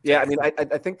don't. Yeah, I mean,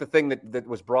 I think the thing that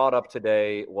was brought up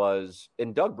today was,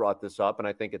 and Doug brought this up, and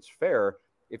I think it's fair,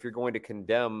 if you're going to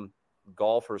condemn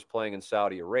golfers playing in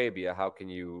Saudi Arabia, how can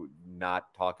you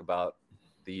not talk about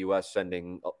the U.S.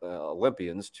 sending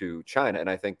Olympians to China? And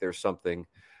I think there's something,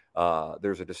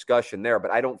 there's a discussion there, but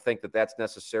I don't think that that's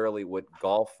necessarily what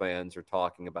golf fans are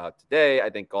talking about today. I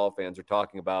think golf fans are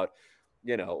talking about,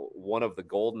 one of the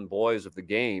golden boys of the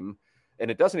game. And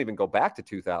it doesn't even go back to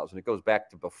 2000. It goes back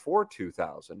to before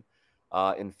 2000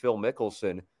 in Phil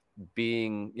Mickelson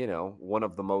being, one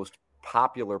of the most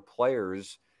popular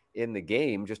players in the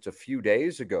game just a few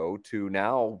days ago to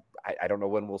now. I don't know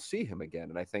when we'll see him again.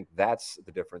 And I think that's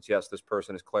the difference. Yes, this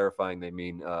person is clarifying they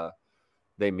mean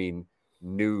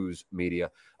news media.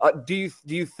 Do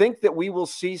you think that we will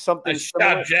see something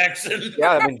similar? Jackson.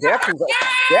 Yeah, I mean Jackson's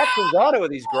on it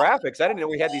with these graphics. I didn't know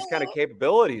we had these kind of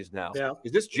capabilities now. Yeah.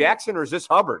 Is this Jackson or is this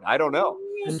Hubbard? I don't know.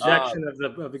 Injection of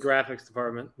the graphics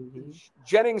department.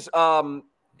 Jennings, I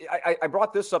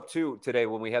brought this up too today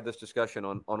when we had this discussion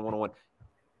on 101.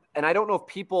 And I don't know if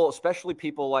people, especially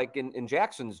people like in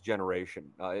Jackson's generation,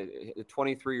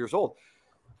 23 years old,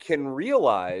 can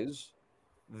realize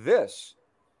this.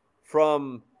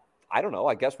 from, I don't know,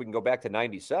 I guess we can go back to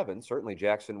 97. Certainly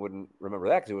Jackson wouldn't remember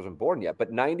that because he wasn't born yet.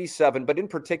 But 97, but in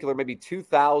particular, maybe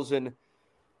 2000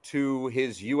 to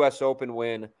his U.S. Open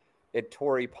win at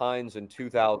Torrey Pines in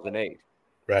 2008.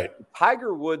 Right.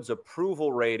 Tiger Woods'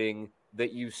 approval rating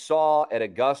that you saw at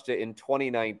Augusta in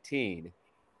 2019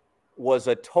 was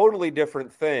a totally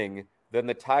different thing than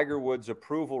the Tiger Woods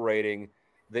approval rating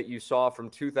that you saw from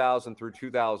 2000 through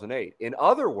 2008. In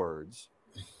other words,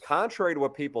 contrary to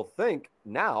what people think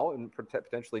now, and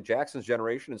potentially Jackson's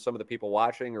generation and some of the people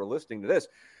watching or listening to this,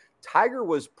 Tiger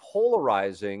was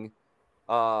polarizing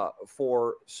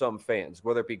for some fans,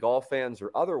 whether it be golf fans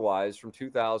or otherwise, from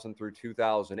 2000 through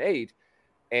 2008.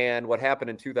 And what happened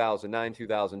in 2009,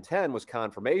 2010 was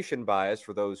confirmation bias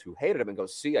for those who hated him and go,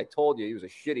 see, I told you he was a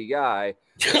shitty guy.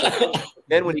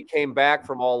 Then when he came back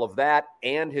from all of that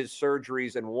and his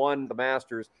surgeries and won the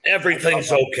Masters,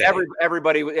 everything's okay.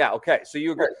 Everybody, yeah, okay. So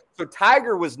you agree. So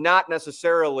Tiger was not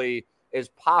necessarily as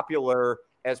popular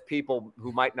as people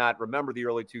who might not remember the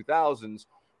early 2000s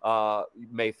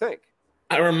may think.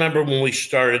 I remember when we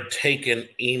started taking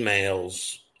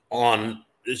emails on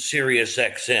Sirius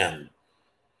XM,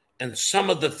 and some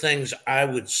of the things I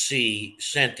would see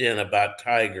sent in about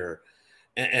Tiger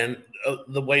and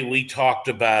the way we talked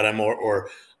about him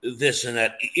or this and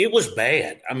that, it was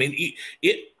bad. I mean,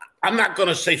 I'm not going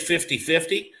to say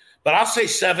 50-50, but I'll say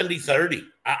 70-30.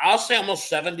 I'll say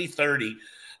almost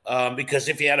 70-30 because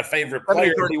if you had a favorite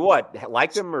player. 70-30 what?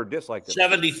 Liked him or disliked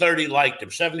him? 70-30 liked him.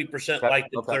 70%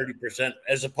 liked him, okay. 30%,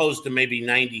 as opposed to maybe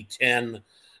 90-10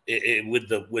 with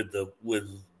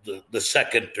the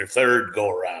second or third go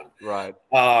around. Right.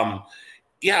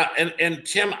 Yeah. And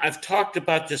Tim, I've talked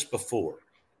about this before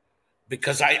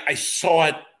because I saw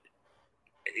it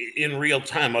in real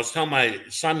time. I was telling my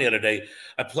son the other day,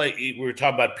 we were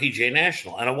talking about PGA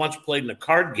National, and I once played in a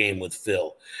card game with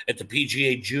Phil at the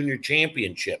PGA Junior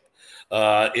Championship in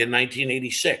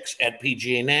 1986 at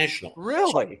PGA National.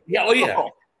 Really? So, yeah. Oh yeah.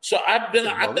 Oh. So I've been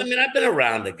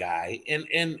around the guy and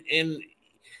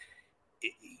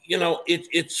you know,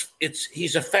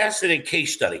 he's a fascinating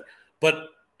case study. But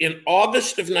in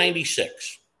August of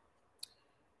 96,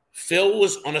 Phil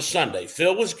was on a Sunday.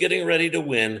 Phil was getting ready to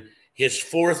win his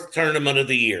fourth tournament of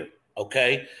the year.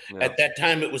 Okay. Yeah. At that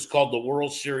time, it was called the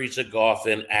World Series of Golf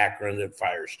in Akron at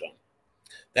Firestone.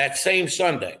 That same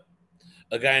Sunday,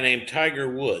 a guy named Tiger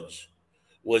Woods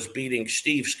was beating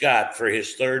Steve Scott for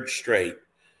his third straight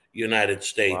United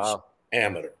States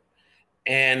amateur.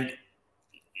 And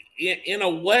in a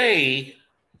way,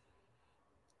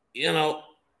 you know,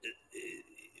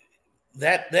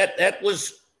 that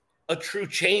was a true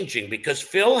changing because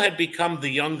Phil had become the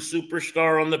young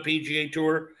superstar on the PGA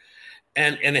Tour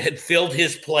and had filled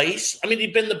his place. I mean,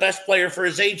 he'd been the best player for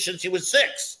his age since he was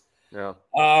 6. Yeah.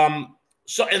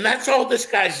 So, and that's all this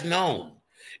guy's known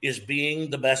is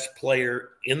being the best player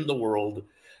in the world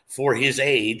for his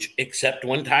age, except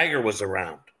when Tiger was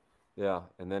around. Yeah,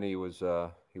 and then he was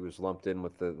lumped in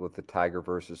with the Tiger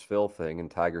versus Phil thing,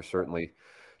 and Tiger certainly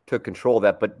took control of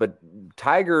that. But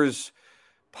Tiger's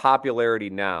popularity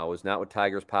now is not what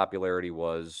Tiger's popularity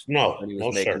was when he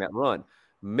was making that run.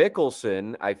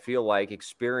 Mickelson, I feel like,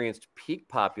 experienced peak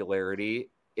popularity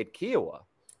at Kiowa.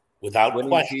 Without winning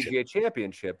question. the PGA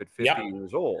Championship at 50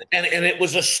 years old, and it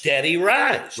was a steady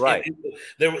rise. Right,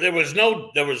 there was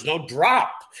no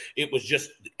drop. It was just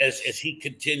as he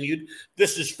continued.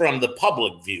 This is from the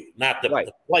public view, not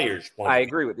the players' point. I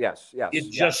agree with yes.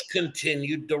 It just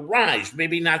continued to rise,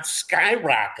 maybe not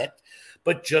skyrocket,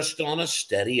 but just on a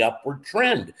steady upward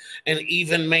trend, and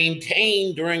even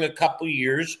maintained during a couple of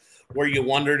years where you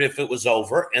wondered if it was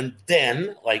over, and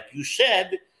then, like you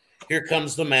said, here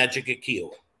comes the magic at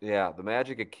Kiowa. Yeah, the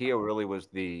magic at Kiowa really was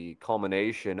the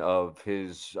culmination of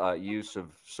his use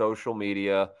of social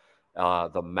media,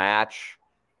 the match,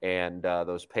 and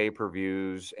those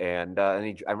pay-per-views. And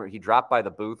he dropped by the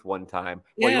booth one time.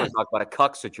 Well, you want to talk about a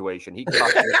cuck situation. He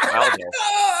cucked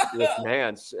with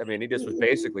Nance. I mean, he just was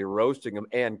basically roasting him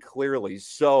and clearly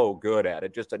so good at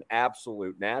it, just an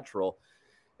absolute natural.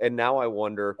 And now I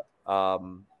wonder,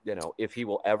 if he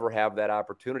will ever have that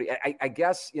opportunity. I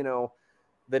guess,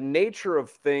 the nature of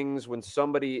things when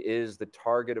somebody is the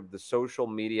target of the social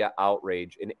media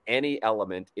outrage in any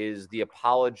element is the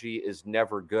apology is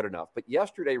never good enough. But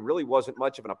yesterday really wasn't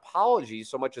much of an apology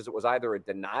so much as it was either a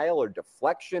denial or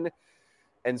deflection.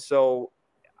 And so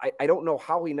I don't know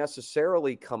how he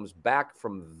necessarily comes back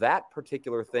from that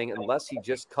particular thing unless he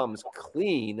just comes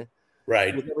clean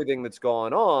with everything that's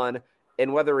gone on.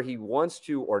 And whether he wants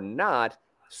to or not,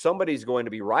 somebody's going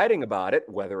to be writing about it,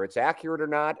 whether it's accurate or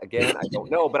not. Again, I don't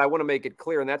know, but I want to make it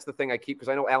clear. And that's the thing I keep, because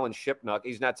I know Alan Shipnuck,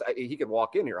 he could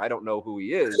walk in here. I don't know who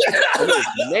he is. I know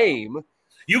his name.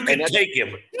 You can take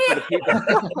him. For the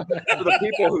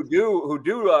people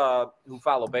who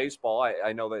follow baseball,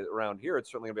 I know that around here it's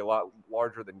certainly going to be a lot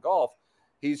larger than golf.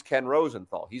 He's Ken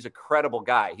Rosenthal. He's a credible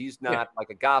guy. He's not like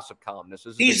a gossip columnist.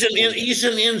 He's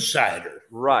an insider,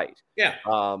 right? Yeah.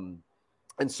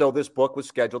 And so this book was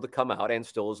scheduled to come out, and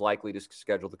still is likely to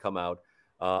scheduled to come out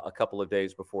a couple of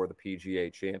days before the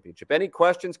PGA Championship. Any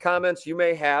questions, comments you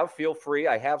may have? Feel free.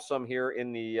 I have some here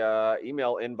in the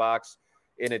email inbox.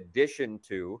 In addition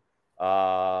to,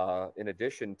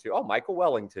 Michael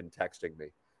Wellington texting me,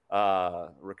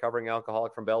 recovering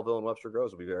alcoholic from Belleville and Webster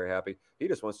Groves will be very happy. He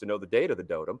just wants to know the date of the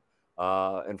Dotem.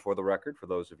 And for the record, for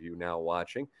those of you now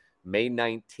watching, May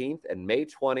 19th and May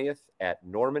 20th at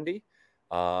Normandy.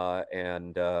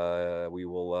 And we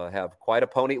will have quite a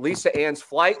pony. Lisa Ann's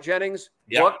flight, Jennings,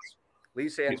 booked.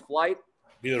 Lisa Ann's flight,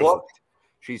 beautiful. Booked.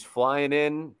 She's flying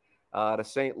in to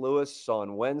St. Louis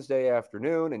on Wednesday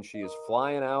afternoon, and she is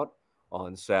flying out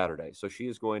on Saturday. So she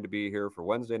is going to be here for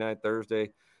Wednesday night,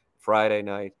 Thursday, Friday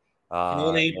night.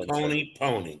 Pony.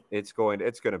 It's going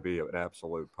to be an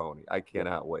absolute pony. I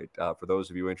cannot wait. For those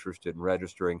of you interested in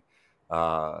registering,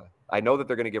 I know that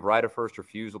they're going to give right of first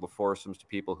refusal to foursomes to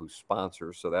people who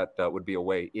sponsor. So that would be a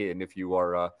way in if you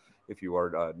are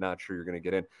not sure you're going to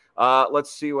get in.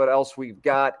 Let's see what else we've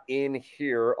got in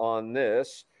here on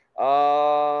this.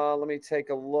 Let me take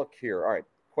a look here. All right.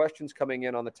 Questions coming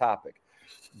in on the topic.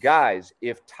 Guys,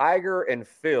 if Tiger and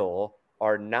Phil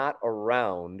are not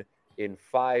around in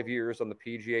 5 years on the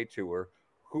PGA Tour,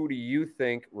 who do you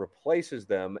think replaces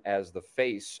them as the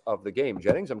face of the game?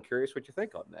 Jennings, I'm curious what you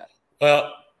think on that.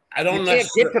 Well, I don't know. You can't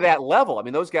get to that level. I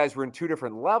mean, those guys were in two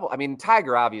different levels. I mean,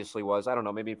 Tiger obviously was. I don't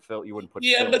know. Maybe Phil, you wouldn't put.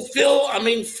 Yeah, Phil.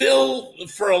 But Phil,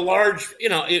 for a large,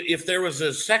 if there was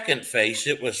a second face,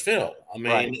 it was Phil. I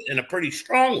mean, right. And a pretty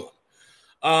strong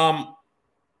one.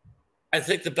 I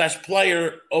think the best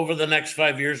player over the next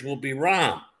 5 years will be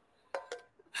Rahm.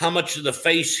 How much of the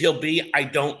face he'll be, I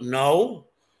don't know.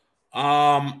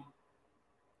 I'm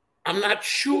not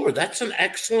sure. That's an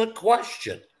excellent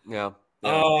question. Yeah.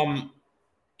 Maybe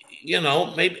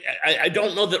I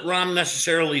don't know that Rahm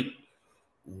necessarily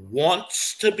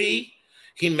wants to be.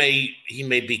 He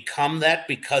may become that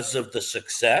because of the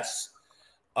success.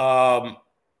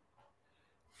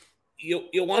 You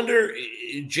wonder,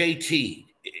 JT,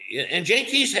 and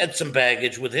JT's had some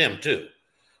baggage with him too.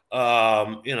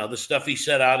 The stuff he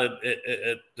set out at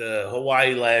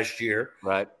Hawaii last year.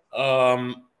 Right.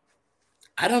 I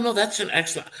don't know. That's an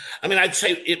excellent. I mean, I'd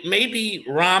say it may be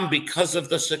Rahm because of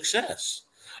the success.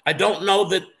 I don't know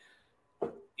that.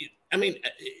 I mean,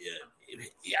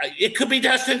 it could be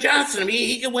Dustin Johnson. I mean,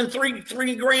 he could win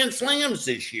three Grand Slams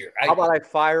this year. How about I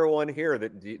fire one here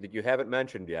that you haven't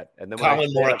mentioned yet? And then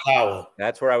Colin Morikawa.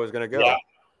 That's where I was going to go.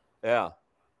 Yeah.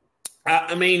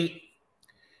 I mean,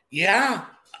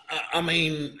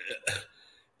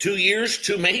 2 years,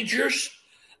 2 majors.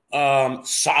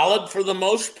 Solid for the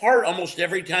most part. Almost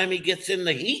every time he gets in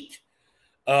the heat.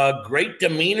 Great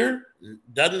demeanor.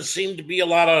 Doesn't seem to be a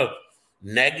lot of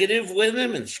negative with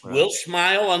him, and will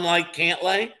smile, unlike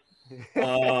Cantlay.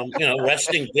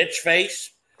 Resting bitch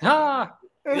face.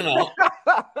 When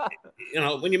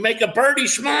you make a birdie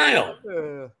smile.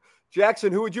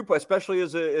 Jackson, who would you put, especially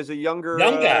as a young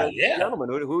guy, gentleman?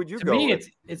 Who would you go? To me, with?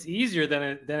 it's easier than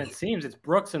it seems. It's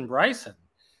Brooks and Bryson.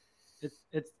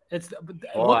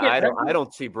 I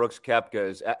don't see Brooks Koepka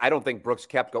as. I don't think Brooks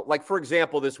Koepka, like for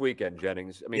example, this weekend,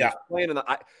 Jennings. I mean, he's playing in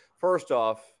the. First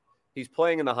off, he's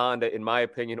playing in the Honda. In my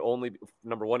opinion, only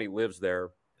number one, he lives there,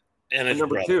 and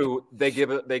number brother. Two, they give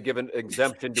an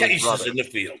exemption to his brother in the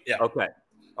field. Yeah. Okay.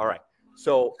 All right.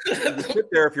 So you sit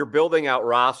there if you're building out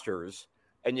rosters,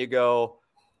 and you go,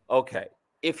 okay,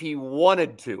 if he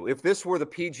wanted to, if this were the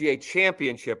PGA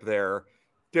Championship, there,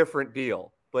 different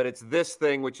deal. But it's this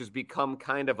thing which has become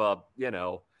kind of a,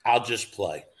 I'll just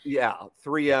play. Yeah,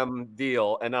 3M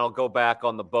deal, and I'll go back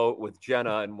on the boat with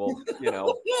Jenna, and we'll,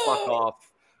 fuck off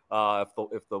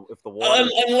if the water.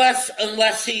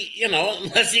 Unless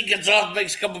he gets off and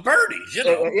makes a couple birdies,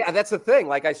 Yeah, that's the thing.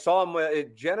 Like I saw him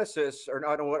at Genesis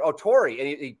Torrey, and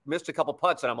he missed a couple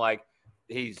putts, and I'm like,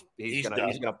 he's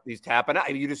tapping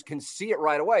out. You just can see it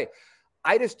right away.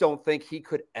 I just don't think he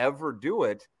could ever do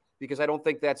it, because I don't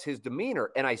think that's his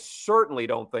demeanor. And I certainly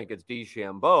don't think it's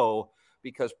DeChambeau,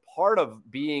 because part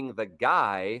of being the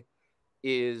guy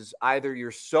is either you're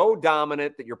so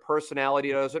dominant that your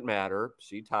personality doesn't matter,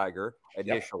 see Tiger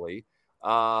initially,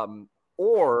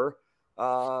 or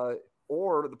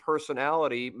or the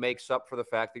personality makes up for the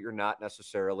fact that you're not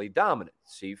necessarily dominant.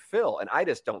 See Phil. And I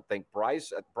just don't think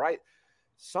Bryce,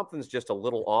 something's just a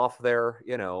little off there,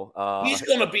 you know.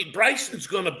 Bryson's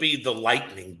going to be the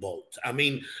lightning bolt. I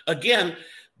mean, again,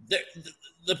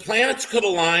 the planets could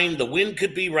align, the wind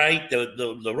could be right,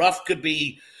 the rough could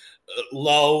be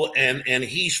low, and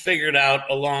he's figured out,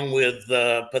 along with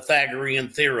the Pythagorean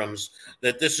theorems,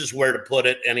 that this is where to put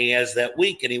it, and he has that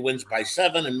week, and he wins by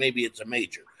 7, and maybe it's a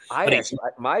major.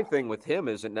 My thing with him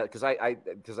isn't that, because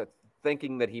I'm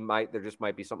thinking that there just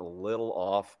might be something a little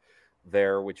off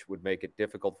there, which would make it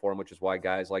difficult for him, which is why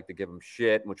guys like to give him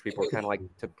shit, which people are kind of like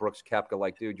to Brooks Koepka,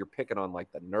 like, dude, you're picking on like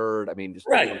the nerd. I mean, just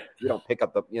right. You don't pick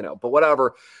up the, but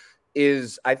whatever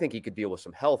I think he could deal with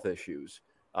some health issues.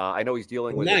 I know he's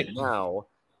dealing with it now,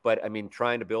 but I mean,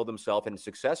 trying to build himself and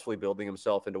successfully building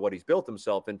himself into what he's built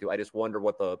himself into. I just wonder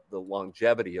what the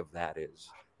longevity of that is,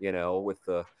 with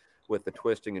the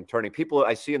twisting and turning. People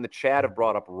I see in the chat have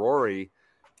brought up Rory.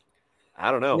 I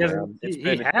don't know, man. It's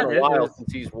been a while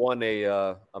since he's won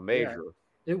a major.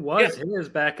 Yeah. It was his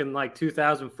back in like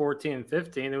 2014 and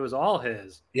 15. It was all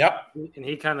his. Yep. And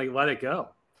he kind of let it go.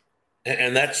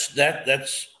 And that's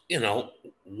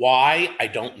why, I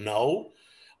don't know.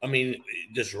 I mean,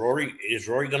 is Rory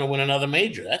going to win another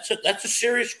major? That's a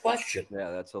serious question.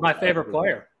 Yeah, that's my favorite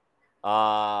player.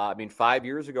 I mean, 5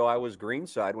 years ago, I was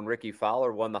greenside when Ricky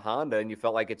Fowler won the Honda, and you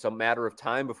felt like it's a matter of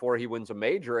time before he wins a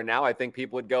major. And now I think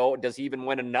people would go, does he even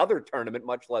win another tournament,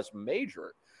 much less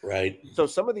major? Right. So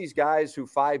some of these guys who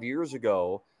 5 years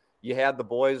ago, you had the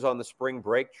boys on the spring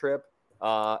break trip,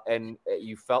 and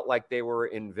you felt like they were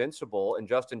invincible. And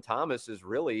Justin Thomas is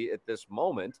really, at this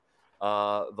moment,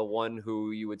 the one who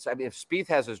you would say, I mean, if Spieth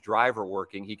has his driver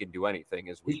working, he can do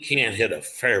anything. He can't hit a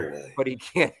fairway. But he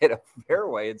can't hit a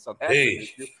fairway. And so that's an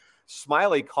issue.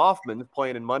 Smiley Kaufman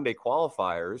playing in Monday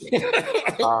qualifiers.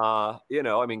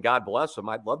 I mean, God bless him.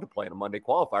 I'd love to play in a Monday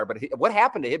qualifier. But what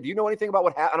happened to him? Do you know anything about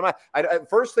what happened?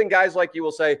 First thing guys like you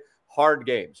will say, hard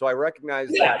game. So I recognize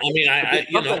that. I mean,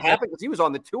 happened because he was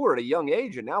on the tour at a young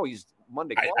age, and now he's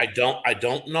Monday. I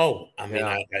don't know. I mean,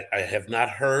 I have not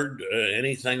heard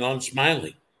anything on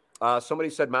Smiley. Somebody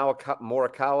said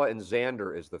Morikawa and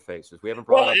Xander is the faces. We haven't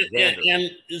brought up Xander.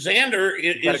 And Xander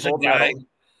is a guy. Medal.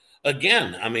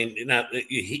 Again, I mean,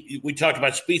 we talked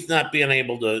about Spieth not being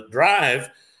able to drive.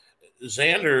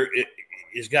 Xander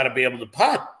has got to be able to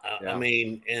putt. I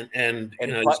mean, and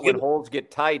when holes get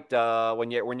tight,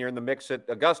 when you're in the mix at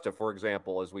Augusta, for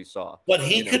example, as we saw. But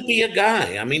he could be a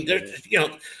guy. I mean, there's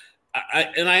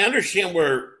I understand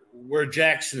where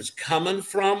Jackson's coming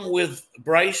from with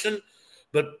Bryson,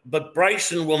 but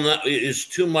Bryson is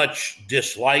too much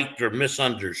disliked or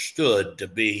misunderstood to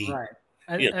be right.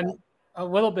 And a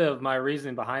little bit of my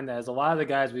reasoning behind that is a lot of the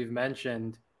guys we've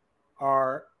mentioned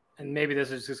are, and maybe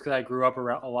this is just because I grew up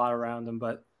a lot around them,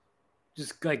 but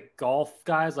just like golf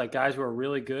guys, like guys who are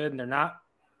really good, and they're not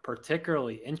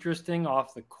particularly interesting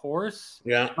off the course.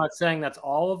 Yeah. I'm not saying that's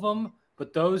all of them,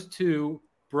 but those two,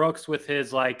 Brooks with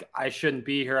his like, I shouldn't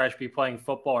be here, I should be playing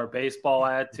football or baseball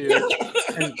attitude,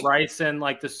 and Bryson,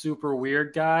 like the super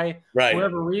weird guy, right? For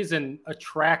whatever reason,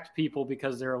 attract people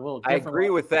because they're a little different. I agree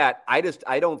with that. I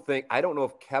don't know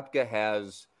if Koepka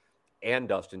has, and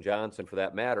Dustin Johnson for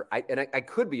that matter. I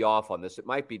could be off on this. It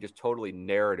might be just totally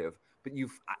narrative, but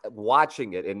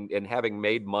watching it and having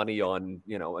made money on,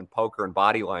 on poker and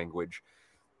body language.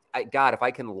 God, if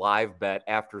I can live bet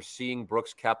after seeing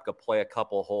Brooks Koepka play a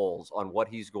couple holes on what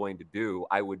he's going to do,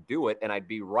 I would do it, and I'd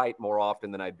be right more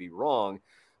often than I'd be wrong,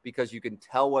 because you can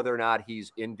tell whether or not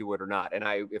he's into it or not. And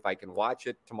if I can watch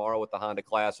it tomorrow with the Honda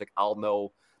Classic, I'll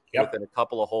know within a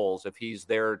couple of holes if he's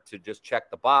there to just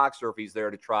check the box or if he's there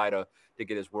to try to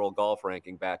get his world golf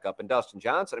ranking back up. And Dustin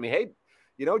Johnson, I mean, hey,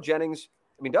 Jennings,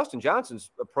 I mean, Dustin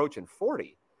Johnson's approaching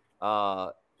 40.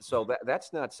 So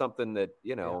that's not something that,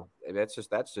 that's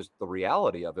just the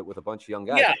reality of it with a bunch of young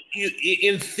guys. Yeah,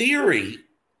 in theory,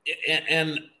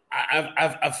 and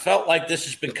I've felt like this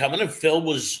has been coming, and Phil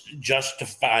was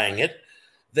justifying it,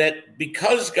 that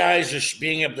because guys are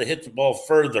being able to hit the ball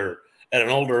further at an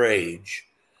older age,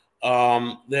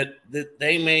 that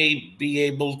they may be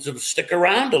able to stick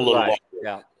around a little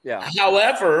longer. Yeah.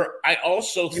 However, I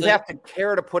also think you have to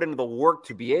care to put into the work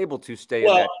to be able to stay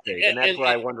in that stage, and that's what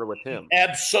I wonder with him.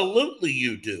 Absolutely,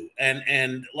 you do. And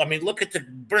I mean, look at the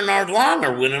Bernard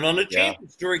Langer winning on the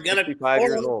Champions Tour again at 55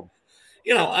 years old.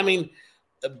 I mean,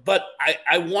 but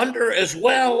I wonder as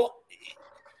well,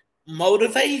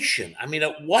 motivation. I mean,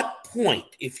 at what point,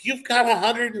 if you've got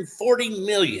 $140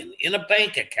 million in a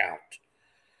bank account,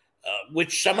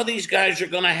 which some of these guys are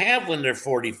going to have when they're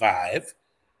 45.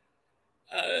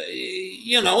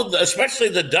 especially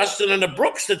the Dustin and the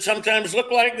Brooks that sometimes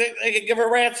look like they could give a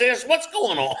rat's ass what's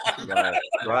going on.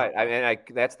 Right. I mean,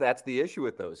 that's the issue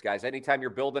with those guys. Anytime you're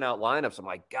building out lineups, I'm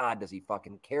like, God, does he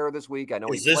fucking care this week? I know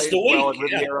he plays well at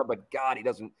Riviera, but God, he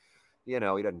doesn't. He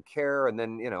doesn't care. And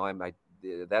then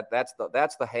that's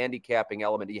the handicapping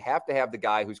element. You have to have the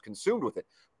guy who's consumed with it.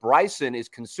 Bryson is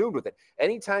consumed with it.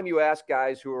 Anytime you ask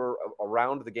guys who are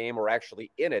around the game or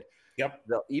actually in it,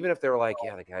 even if they're like,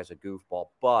 yeah, the guy's a goofball,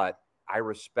 but I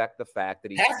respect the fact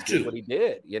that he did what he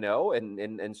did,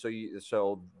 and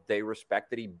so they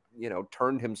respect that he,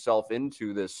 turned himself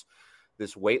into this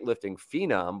weightlifting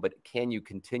phenom. But can you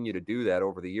continue to do that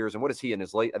over the years? And what is he in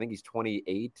his late? I think he's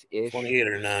 28-ish, 28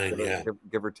 or 9,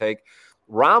 give or take.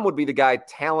 Rom would be the guy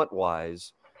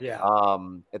talent-wise.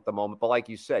 At the moment. But like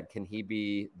you said, can he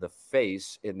be the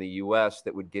face in the U.S.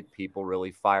 that would get people really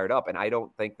fired up? And I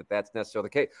don't think that that's necessarily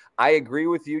the case. I agree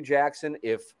with you, Jackson.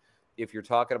 If you're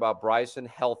talking about Bryson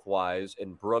health-wise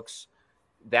and Brooks,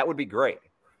 that would be great.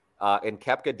 And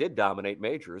Koepka did dominate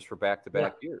majors for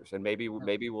back-to-back years. And maybe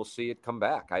we'll see it come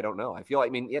back. I don't know. I feel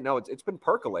like, it's been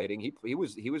percolating. He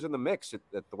was in the mix at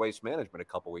the Waste Management a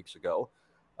couple weeks ago.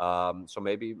 So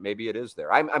maybe it is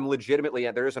there. I'm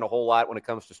legitimately, there isn't a whole lot when it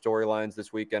comes to storylines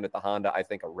this weekend at the Honda. I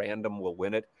think a random will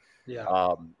win it.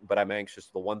 But I'm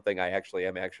anxious. The one thing I actually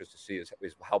am anxious to see is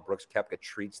how Brooks Koepka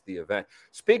treats the event.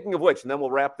 Speaking of which, and then we'll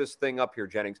wrap this thing up here,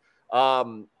 Jennings.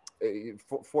 For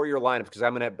your lineups, because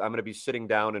I'm gonna be sitting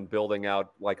down and building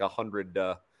out like 100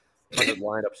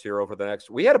 lineups here over the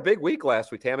next. We had a big week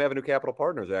last week. Tam Avenue Capital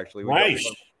Partners actually. Nice.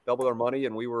 Doubled our money,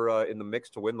 and we were in the mix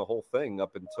to win the whole thing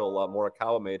up until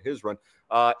Morikawa made his run.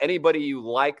 Anybody you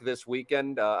like this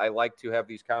weekend? I like to have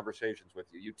these conversations with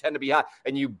you. You tend to be hot,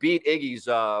 and you beat Iggy's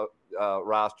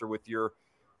roster with your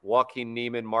Joaquin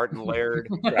Neiman, Martin Laird,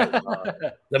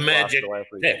 the magic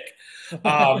pick.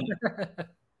 I'm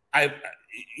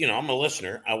a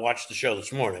listener. I watched the show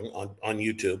this morning on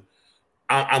YouTube.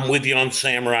 I'm with you on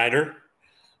Sam Ryder.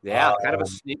 Yeah, kind of a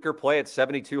sneaker play at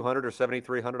 7,200 or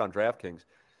 7,300 on DraftKings.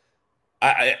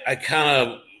 I kind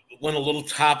of went a little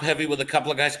top heavy with a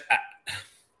couple of guys.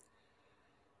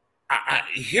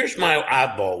 Here's my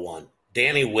oddball one: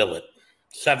 Danny Willett,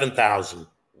 7,000.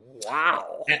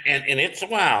 Wow, and it's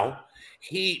wow.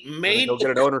 He made. He'll get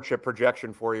an ownership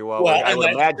projection for you. I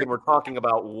would imagine we're talking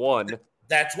about one.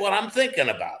 That's what I'm thinking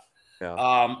about.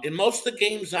 Yeah. In most of the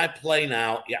games I play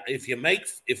now,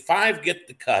 if 5 get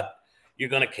the cut, you're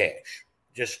going to cash.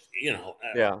 Just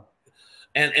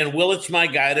And Willett's my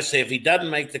guy to say if he doesn't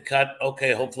make the cut,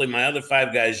 okay, hopefully my other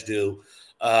 5 guys do,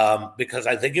 because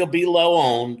I think he'll be low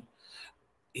owned.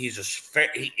 This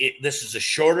is a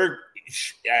shorter.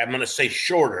 I'm going to say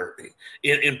shorter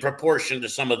in proportion to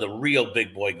some of the real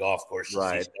big boy golf courses these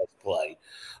guys play.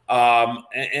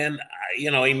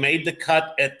 He made the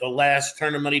cut at the last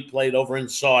tournament he played over in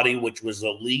Saudi, which was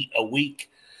a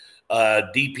week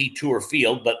DP Tour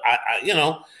field. But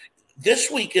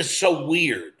this week is so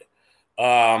weird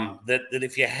that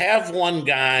if you have one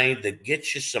guy that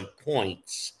gets you some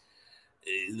points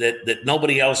that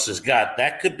nobody else has got,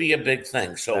 that could be a big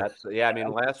thing. So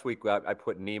last week I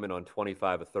put Neiman on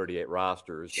 25 of 38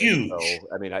 rosters. Huge.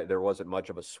 So, there wasn't much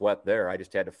of a sweat there. I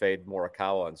just had to fade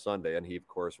Morikawa on Sunday, and he of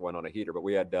course went on a heater. But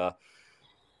we had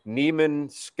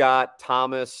Neiman, Scott,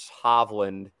 Thomas,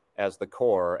 Hovland as the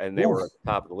core, and they were at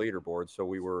the top of the leaderboard. So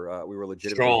we were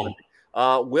legitimately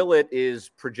strong. Willett is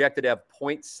projected to have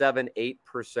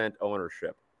 0.78%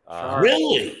 ownership.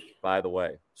 Really? By the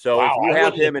way, so if you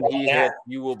have him and he hit,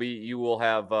 you will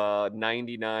have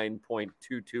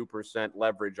 99.22%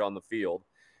 leverage on the field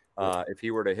if he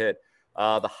were to hit.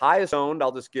 The highest owned,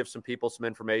 I'll just give some people some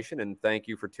information, and thank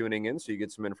you for tuning in. So you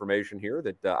get some information here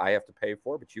that I have to pay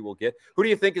for, but you will get. Who do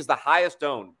you think is the highest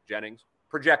owned, Jennings?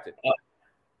 Projected.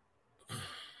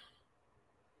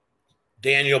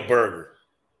 Daniel Berger.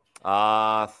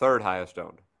 Third highest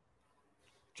owned.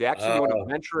 Jackson, you want to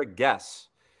venture a guess?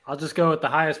 I'll just go with the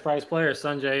highest priced player,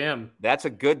 Sanjay M. That's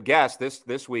a good guess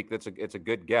this week. It's a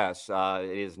good guess.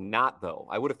 It is not, though.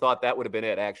 I would have thought that would have been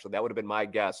it, actually. That would have been my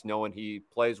guess, knowing he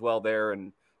plays well there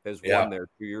and has won there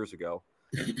 2 years ago.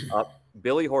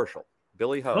 Billy Horschel.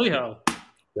 Billy Ho.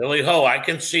 I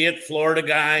can see it. Florida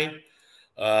guy.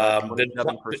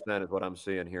 27% is what I'm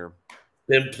seeing here.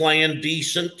 Been playing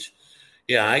decent.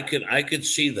 Yeah, I could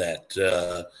see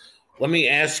that. Let me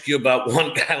ask you about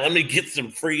one guy. Let me get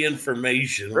some free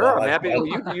information. Sure, I'm happy.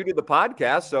 You did the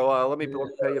podcast, so let me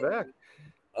pay you back.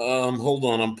 Hold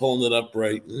on, I'm pulling it up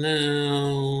right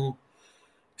now.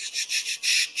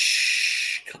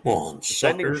 Come on,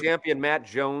 defending champion Matt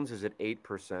Jones is at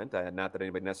 8%. Not that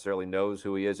anybody necessarily knows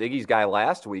who he is. Iggy's guy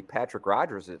last week, Patrick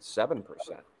Rogers, at 7%.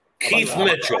 Keith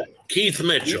Mitchell. Keith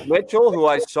Mitchell, who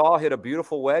I saw hit a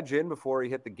beautiful wedge in before he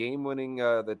hit the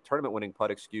the tournament-winning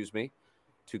putt,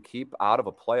 to keep out of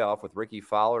a playoff with Ricky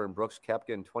Fowler and Brooks Koepka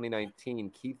in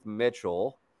 2019. Keith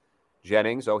Mitchell,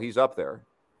 Jennings, he's up there.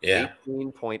 Yeah,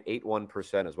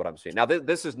 18.81% is what I'm seeing. Now,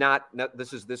 this is not.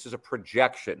 This is a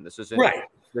projection. This isn't right.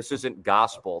 This isn't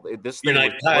gospel. This thing You're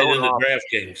not tied into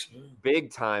DraftKings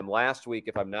big time last week,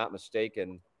 if I'm not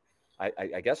mistaken.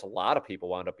 I guess a lot of people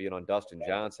wound up being on Dustin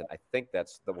Johnson. I think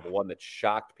that's the one that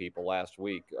shocked people last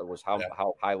week was how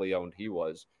highly owned he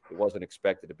was. It wasn't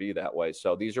expected to be that way.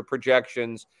 So these are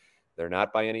projections. They're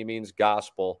not by any means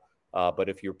gospel. But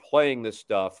if you're playing this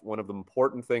stuff, one of the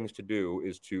important things to do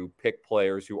is to pick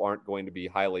players who aren't going to be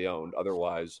highly owned.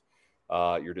 Otherwise,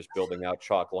 you're just building out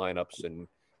chalk lineups. And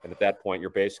at that point, you're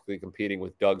basically competing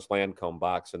with Doug's Lancome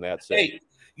box, and that's it. Hey,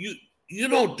 you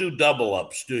don't do double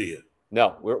ups, do you?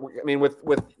 No, with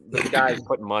the guys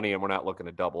putting money in, we're not looking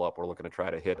to double up. We're looking to try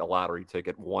to hit a lottery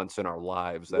ticket once in our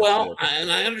lives. That's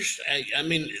I understand. I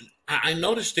mean, I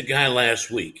noticed a guy last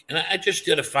week, and I just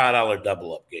did a $5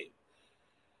 double up game,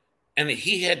 and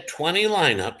he had 20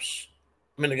 lineups.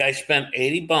 I mean, the guy spent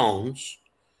 80 bones,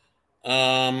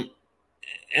 and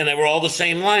they were all the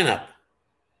same lineup.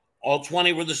 All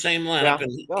 20 were the same lineup. I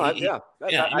follow that.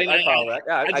 Yeah,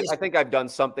 I think I've done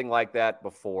something like that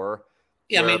before.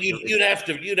 Yeah, I mean, you'd have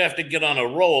to get on a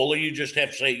roll, or you just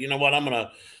have to say, you know what, I'm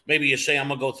gonna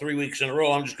go 3 weeks in a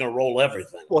row. I'm just gonna roll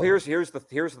everything. Well, here's the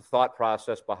thought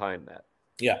process behind that.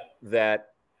 Yeah,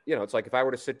 that it's like if I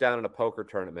were to sit down in a poker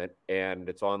tournament and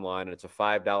it's online and it's a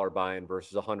 $5 buy-in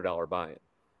versus a $100 buy-in.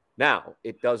 Now,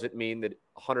 it doesn't mean that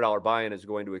a $100 buy-in is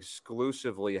going to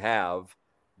exclusively have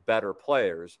better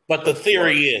players. But the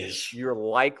theory is you're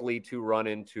likely to run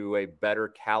into a better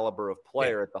caliber of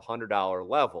player at the $100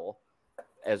 level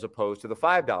as opposed to the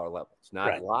 $5 level. It's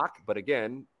not lock, but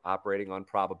again, operating on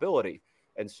probability.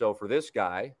 And so for this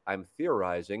guy, I'm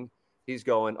theorizing he's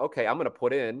going, okay, I'm going to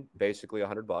put in basically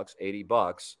 $100,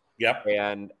 $80. Yep.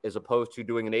 And as opposed to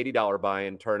doing an $80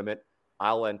 buy-in tournament,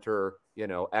 I'll enter,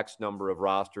 X number of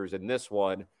rosters in this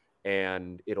one,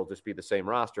 and it'll just be the same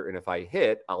roster. And if I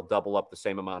hit, I'll double up the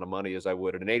same amount of money as I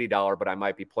would at an $80, but I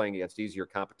might be playing against easier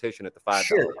competition at the $5.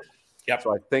 Sure. Yep.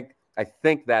 So I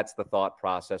think that's the thought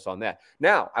process on that.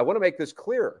 Now, I want to make this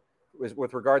clear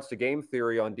with regards to game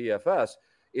theory on DFS.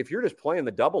 If you're just playing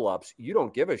the double ups, you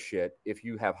don't give a shit if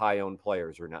you have high owned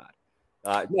players or not.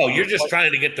 No, you're just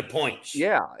trying to get the points.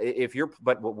 Yeah.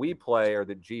 But what we play are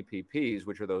the GPPs,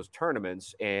 which are those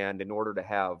tournaments. And in order to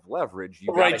have leverage, you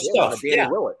got to hit on a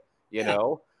Danny Willett,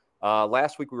 know.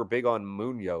 Last week we were big on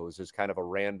Munoz as kind of a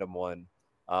random one.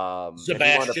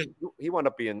 Sebastian, he wound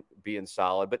up being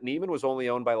solid, but Neiman was only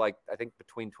owned by I think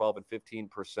between 12 and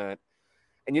 15%.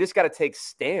 And you just got to take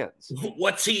stands.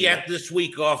 What's he at this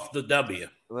week off the W?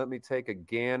 Let me take a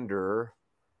gander.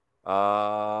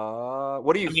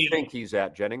 What do you think he's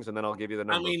at, Jennings? And then I'll give you the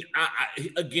number. I mean,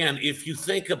 again, if you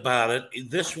think about it,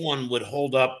 this one would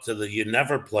hold up to you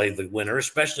never play the winner,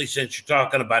 especially since you're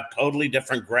talking about totally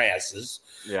different grasses.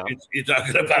 Yeah. You're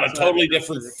talking about a totally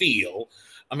different feel.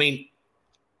 I mean,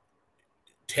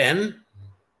 10?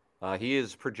 He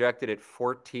is projected at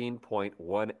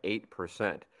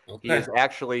 14.18%. Okay. He is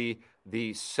actually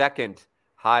the second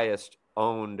highest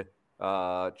owned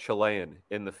Chilean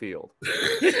in the field.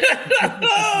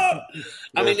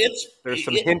 There's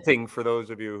some hinting for those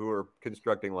of you who are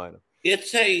constructing lineup.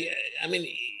 It's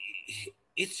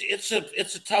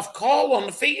a tough call on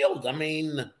the field. I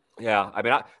mean,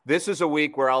 this is a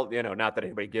week where I'll, not that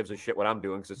anybody gives a shit what I'm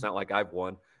doing because it's not like I've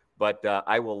won. But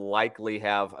I will likely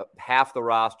have half the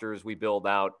rosters we build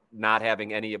out not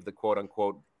having any of the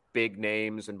quote-unquote big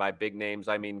names. And by big names,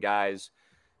 I mean guys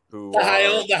who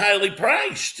the highly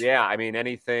priced. Yeah, I mean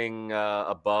anything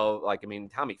above,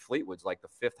 Tommy Fleetwood's like the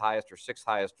fifth highest or sixth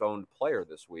highest owned player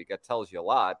this week. That tells you a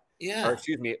lot. Yeah. Or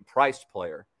excuse me, priced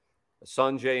player.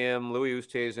 Sun JM, Louis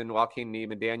Oosthuizen, Joaquin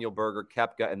Neiman, Daniel Berger,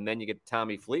 Koepka, and then you get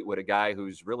Tommy Fleetwood, a guy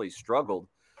who's really struggled,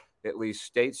 at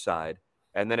least stateside.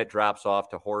 And then it drops off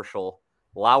to Horschel.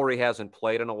 Lowry hasn't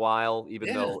played in a while,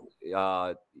 even though,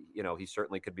 he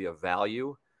certainly could be a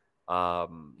value.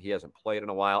 He hasn't played in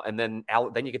a while. And then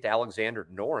you get to Alexander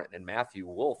Noren and Matthew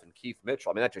Wolff and Keith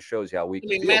Mitchell. I mean, that just shows you how weak.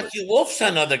 Matthew Wolff's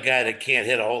another guy that can't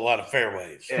hit a whole lot of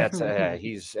fairways. That's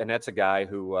a guy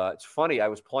who, it's funny. I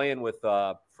was playing with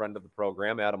a friend of the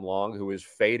program, Adam Long, who is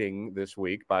fading this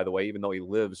week, by the way, even though he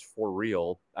lives for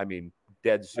real. I mean,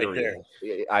 dead serious.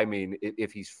 Right. I mean,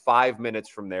 if he's 5 minutes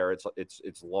from there,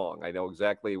 it's long. I know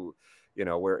exactly,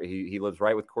 where he lives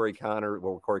right with Corey Connor.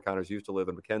 Well, Corey Connors used to live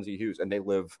in Mackenzie Hughes, and they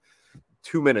live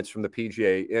 2 minutes from the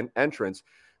PGA entrance.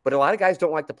 But a lot of guys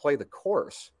don't like to play the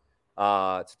course.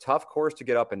 It's a tough course to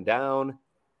get up and down.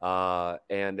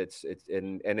 And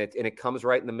it comes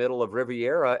right in the middle of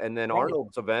Riviera and then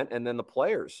Arnold's event and then the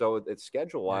Players. So it's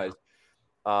schedule wise,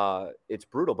 it's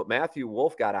brutal. But Matthew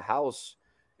Wolff got a house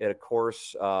at a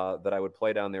course that I would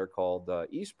play down there called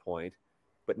East Point,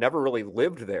 but never really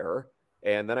lived there.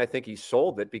 And then I think he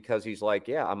sold it because he's like,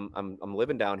 yeah, I'm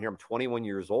living down here. I'm 21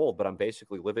 years old, but I'm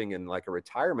basically living in like a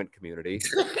retirement community.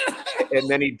 And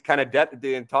then he kind of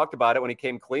talked about it when he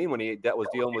came clean, when he was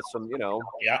dealing with some,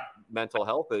 mental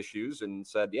health issues, and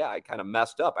said, yeah, I kind of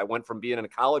messed up. I went from being in a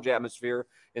college atmosphere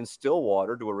in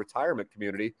Stillwater to a retirement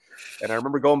community. And I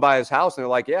remember going by his house and they're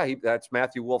like, yeah, that's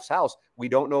Matthew Wolff's house. We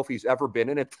don't know if he's ever been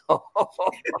in it.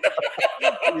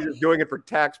 He's just doing it for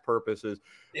tax purposes.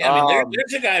 Yeah, I mean,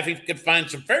 there's a guy, if he could find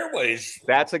some fairways.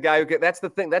 That's a guy that's the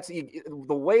thing. That's the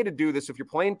way to do this. If you're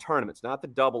playing tournaments, not the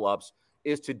double ups,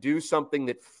 is to do something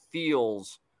that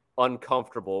feels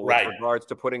uncomfortable with regards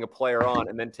to putting a player on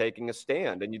and then taking a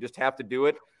stand. And you just have to do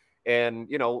it. And,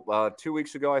 2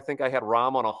 weeks ago, I think I had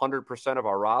Rahm on 100% of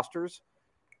our rosters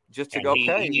just to go,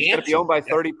 okay, he's going to be owned by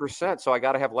 30%. So I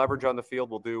got to have leverage on the field.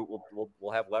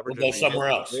 We'll have leverage. We'll go somewhere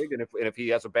else. And if he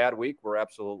has a bad week, we're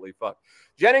absolutely fucked.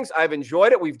 Jennings, I've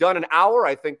enjoyed it. We've done an hour.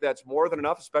 I think that's more than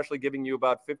enough, especially giving you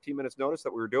about 15 minutes notice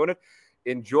that we were doing it.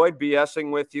 Enjoyed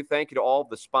BSing with you. Thank you to all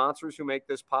the sponsors who make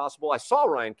this possible. I saw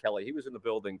Ryan Kelly. He was in the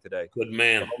building today. Good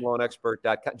man.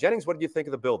 HomeLoanExpert.com. Jennings, what did you think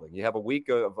of the building? You have a week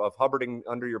of Hubbarding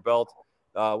under your belt.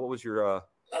 What was your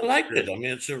I liked it. I mean,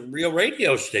 it's a real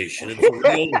radio station.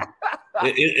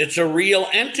 It's a real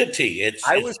entity.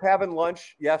 I was having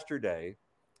lunch yesterday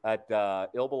at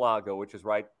Il Balago, which is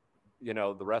right,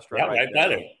 the restaurant right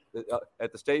there,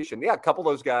 at the station. Yeah, a couple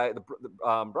of those guys, the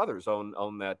brothers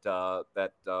own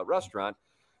that restaurant.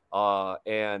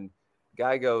 And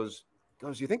guy goes,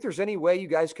 you think there's any way you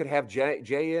guys could have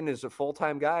Jay in as a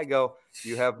full-time guy? I go,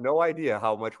 you have no idea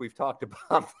how much we've talked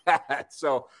about that.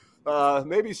 So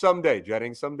maybe someday,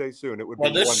 Jennings, someday soon. It would be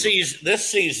this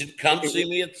season. Come see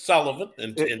me at Sullivan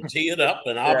and tee it up,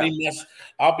 and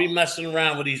I'll be messing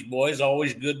around with these boys.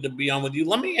 Always good to be on with you.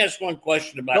 Let me ask one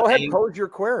question about. Go ahead, pose your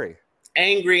query.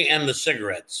 Angry and the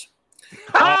cigarettes.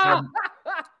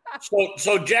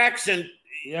 So Jackson,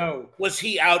 was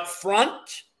he out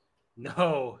front?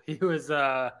 No, he was.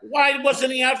 Why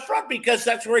wasn't he out front? Because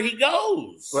that's where he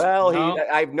goes. Well,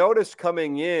 I've noticed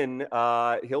coming in,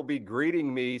 he'll be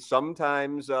greeting me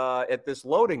sometimes at this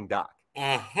loading dock.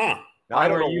 Uh-huh. Now, I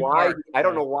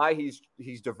don't know why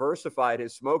he's diversified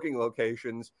his smoking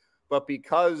locations, but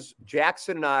because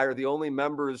Jackson and I are the only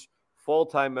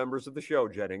full-time members of the show,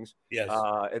 Jennings. Yes.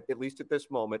 At least at this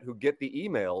moment, who get the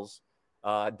emails.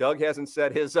 Doug hasn't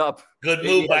set his up. Good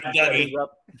move by Dougie.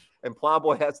 And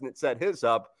Plowboy hasn't set his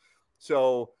up.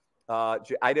 So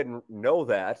I didn't know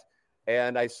that.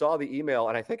 And I saw the email,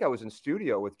 and I think I was in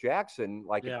studio with Jackson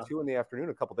at 2 p.m.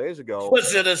 a couple days ago.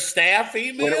 Was it a staff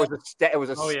email? When it was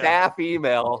a staff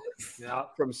email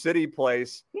from City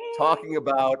Place talking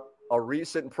about a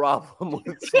recent problem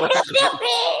with smoking.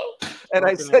 And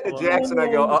I said to Jackson,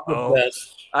 I go, uh-oh,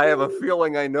 I have a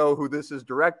feeling I know who this is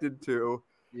directed to.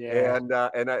 Yeah.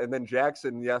 And then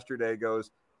Jackson yesterday goes,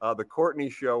 the Courtney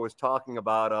show was talking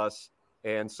about us,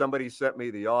 and somebody sent me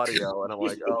the audio, and I'm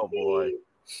like, oh boy,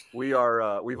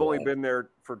 we've only been there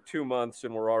for 2 months,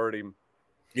 and we're already.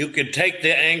 You can take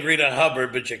the angry to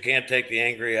Hubbard, but you can't take the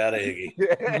angry out of Iggy.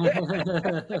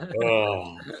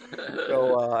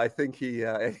 So I think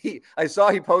I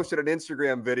saw he posted an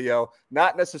Instagram video,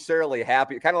 not necessarily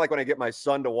happy, kind of like when I get my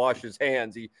son to wash his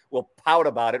hands, he will pout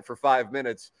about it for 5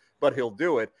 minutes, but he'll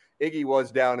do it. Iggy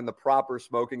was down in the proper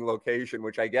smoking location,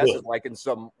 which I guess is like in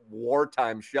some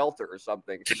wartime shelter or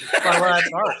something.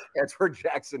 That's where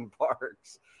Jackson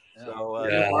parks. Yeah. So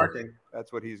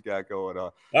that's what he's got going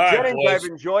on. Jennings, I've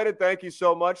enjoyed it. Thank you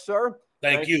so much, sir.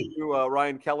 Thank you to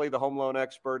Ryan Kelly, the home loan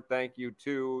expert. Thank you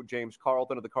to James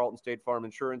Carlton of the Carlton State Farm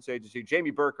Insurance Agency, Jamie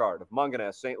Burkhardt of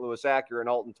Munganess, St. Louis Acura, and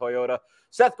Alton Toyota,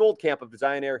 Seth Goldcamp of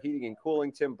Design Air Heating and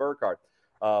Cooling, Tim Burkhardt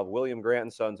of William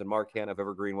Grant & Sons, and Mark Hanna of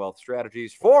Evergreen Wealth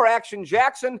Strategies for Action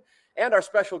Jackson, and our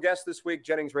special guest this week,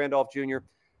 Jennings Randolph Jr.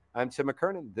 I'm Tim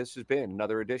McKernan. This has been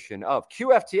another edition of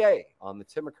QFTA on the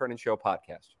Tim McKernan Show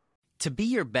podcast. To be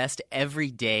your best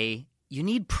every day, you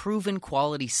need proven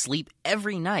quality sleep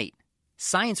every night.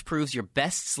 Science proves your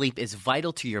best sleep is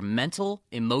vital to your mental,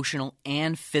 emotional,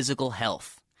 and physical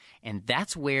health. And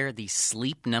that's where the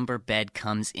Sleep Number bed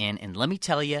comes in. And let me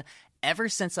tell you, ever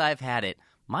since I've had it,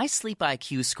 my sleep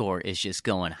IQ score is just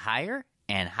going higher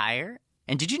and higher.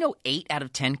 And did you know 8 out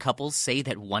of 10 couples say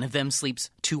that one of them sleeps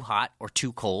too hot or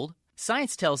too cold?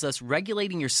 Science tells us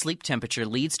regulating your sleep temperature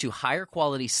leads to higher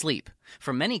quality sleep.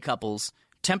 For many couples,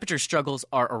 Temperature struggles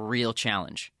are a real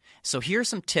challenge. So here are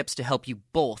some tips to help you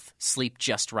both sleep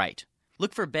just right.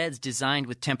 Look for beds designed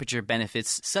with temperature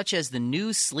benefits, such as the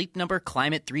new Sleep Number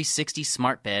Climate 360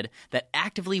 smart bed that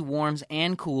actively warms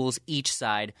and cools each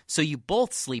side so you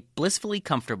both sleep blissfully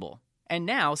comfortable. And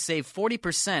now save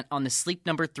 40% on the Sleep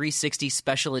Number 360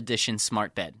 Special Edition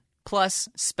smart bed, plus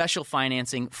special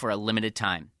financing for a limited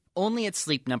time. Only at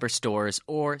Sleep Number stores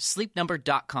or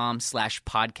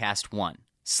sleepnumber.com/podcast1.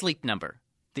 Sleep Number,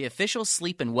 the official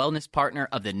sleep and wellness partner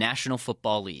of the National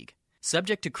Football League.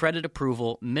 Subject to credit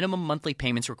approval, minimum monthly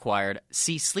payments required.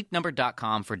 See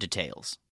sleepnumber.com for details.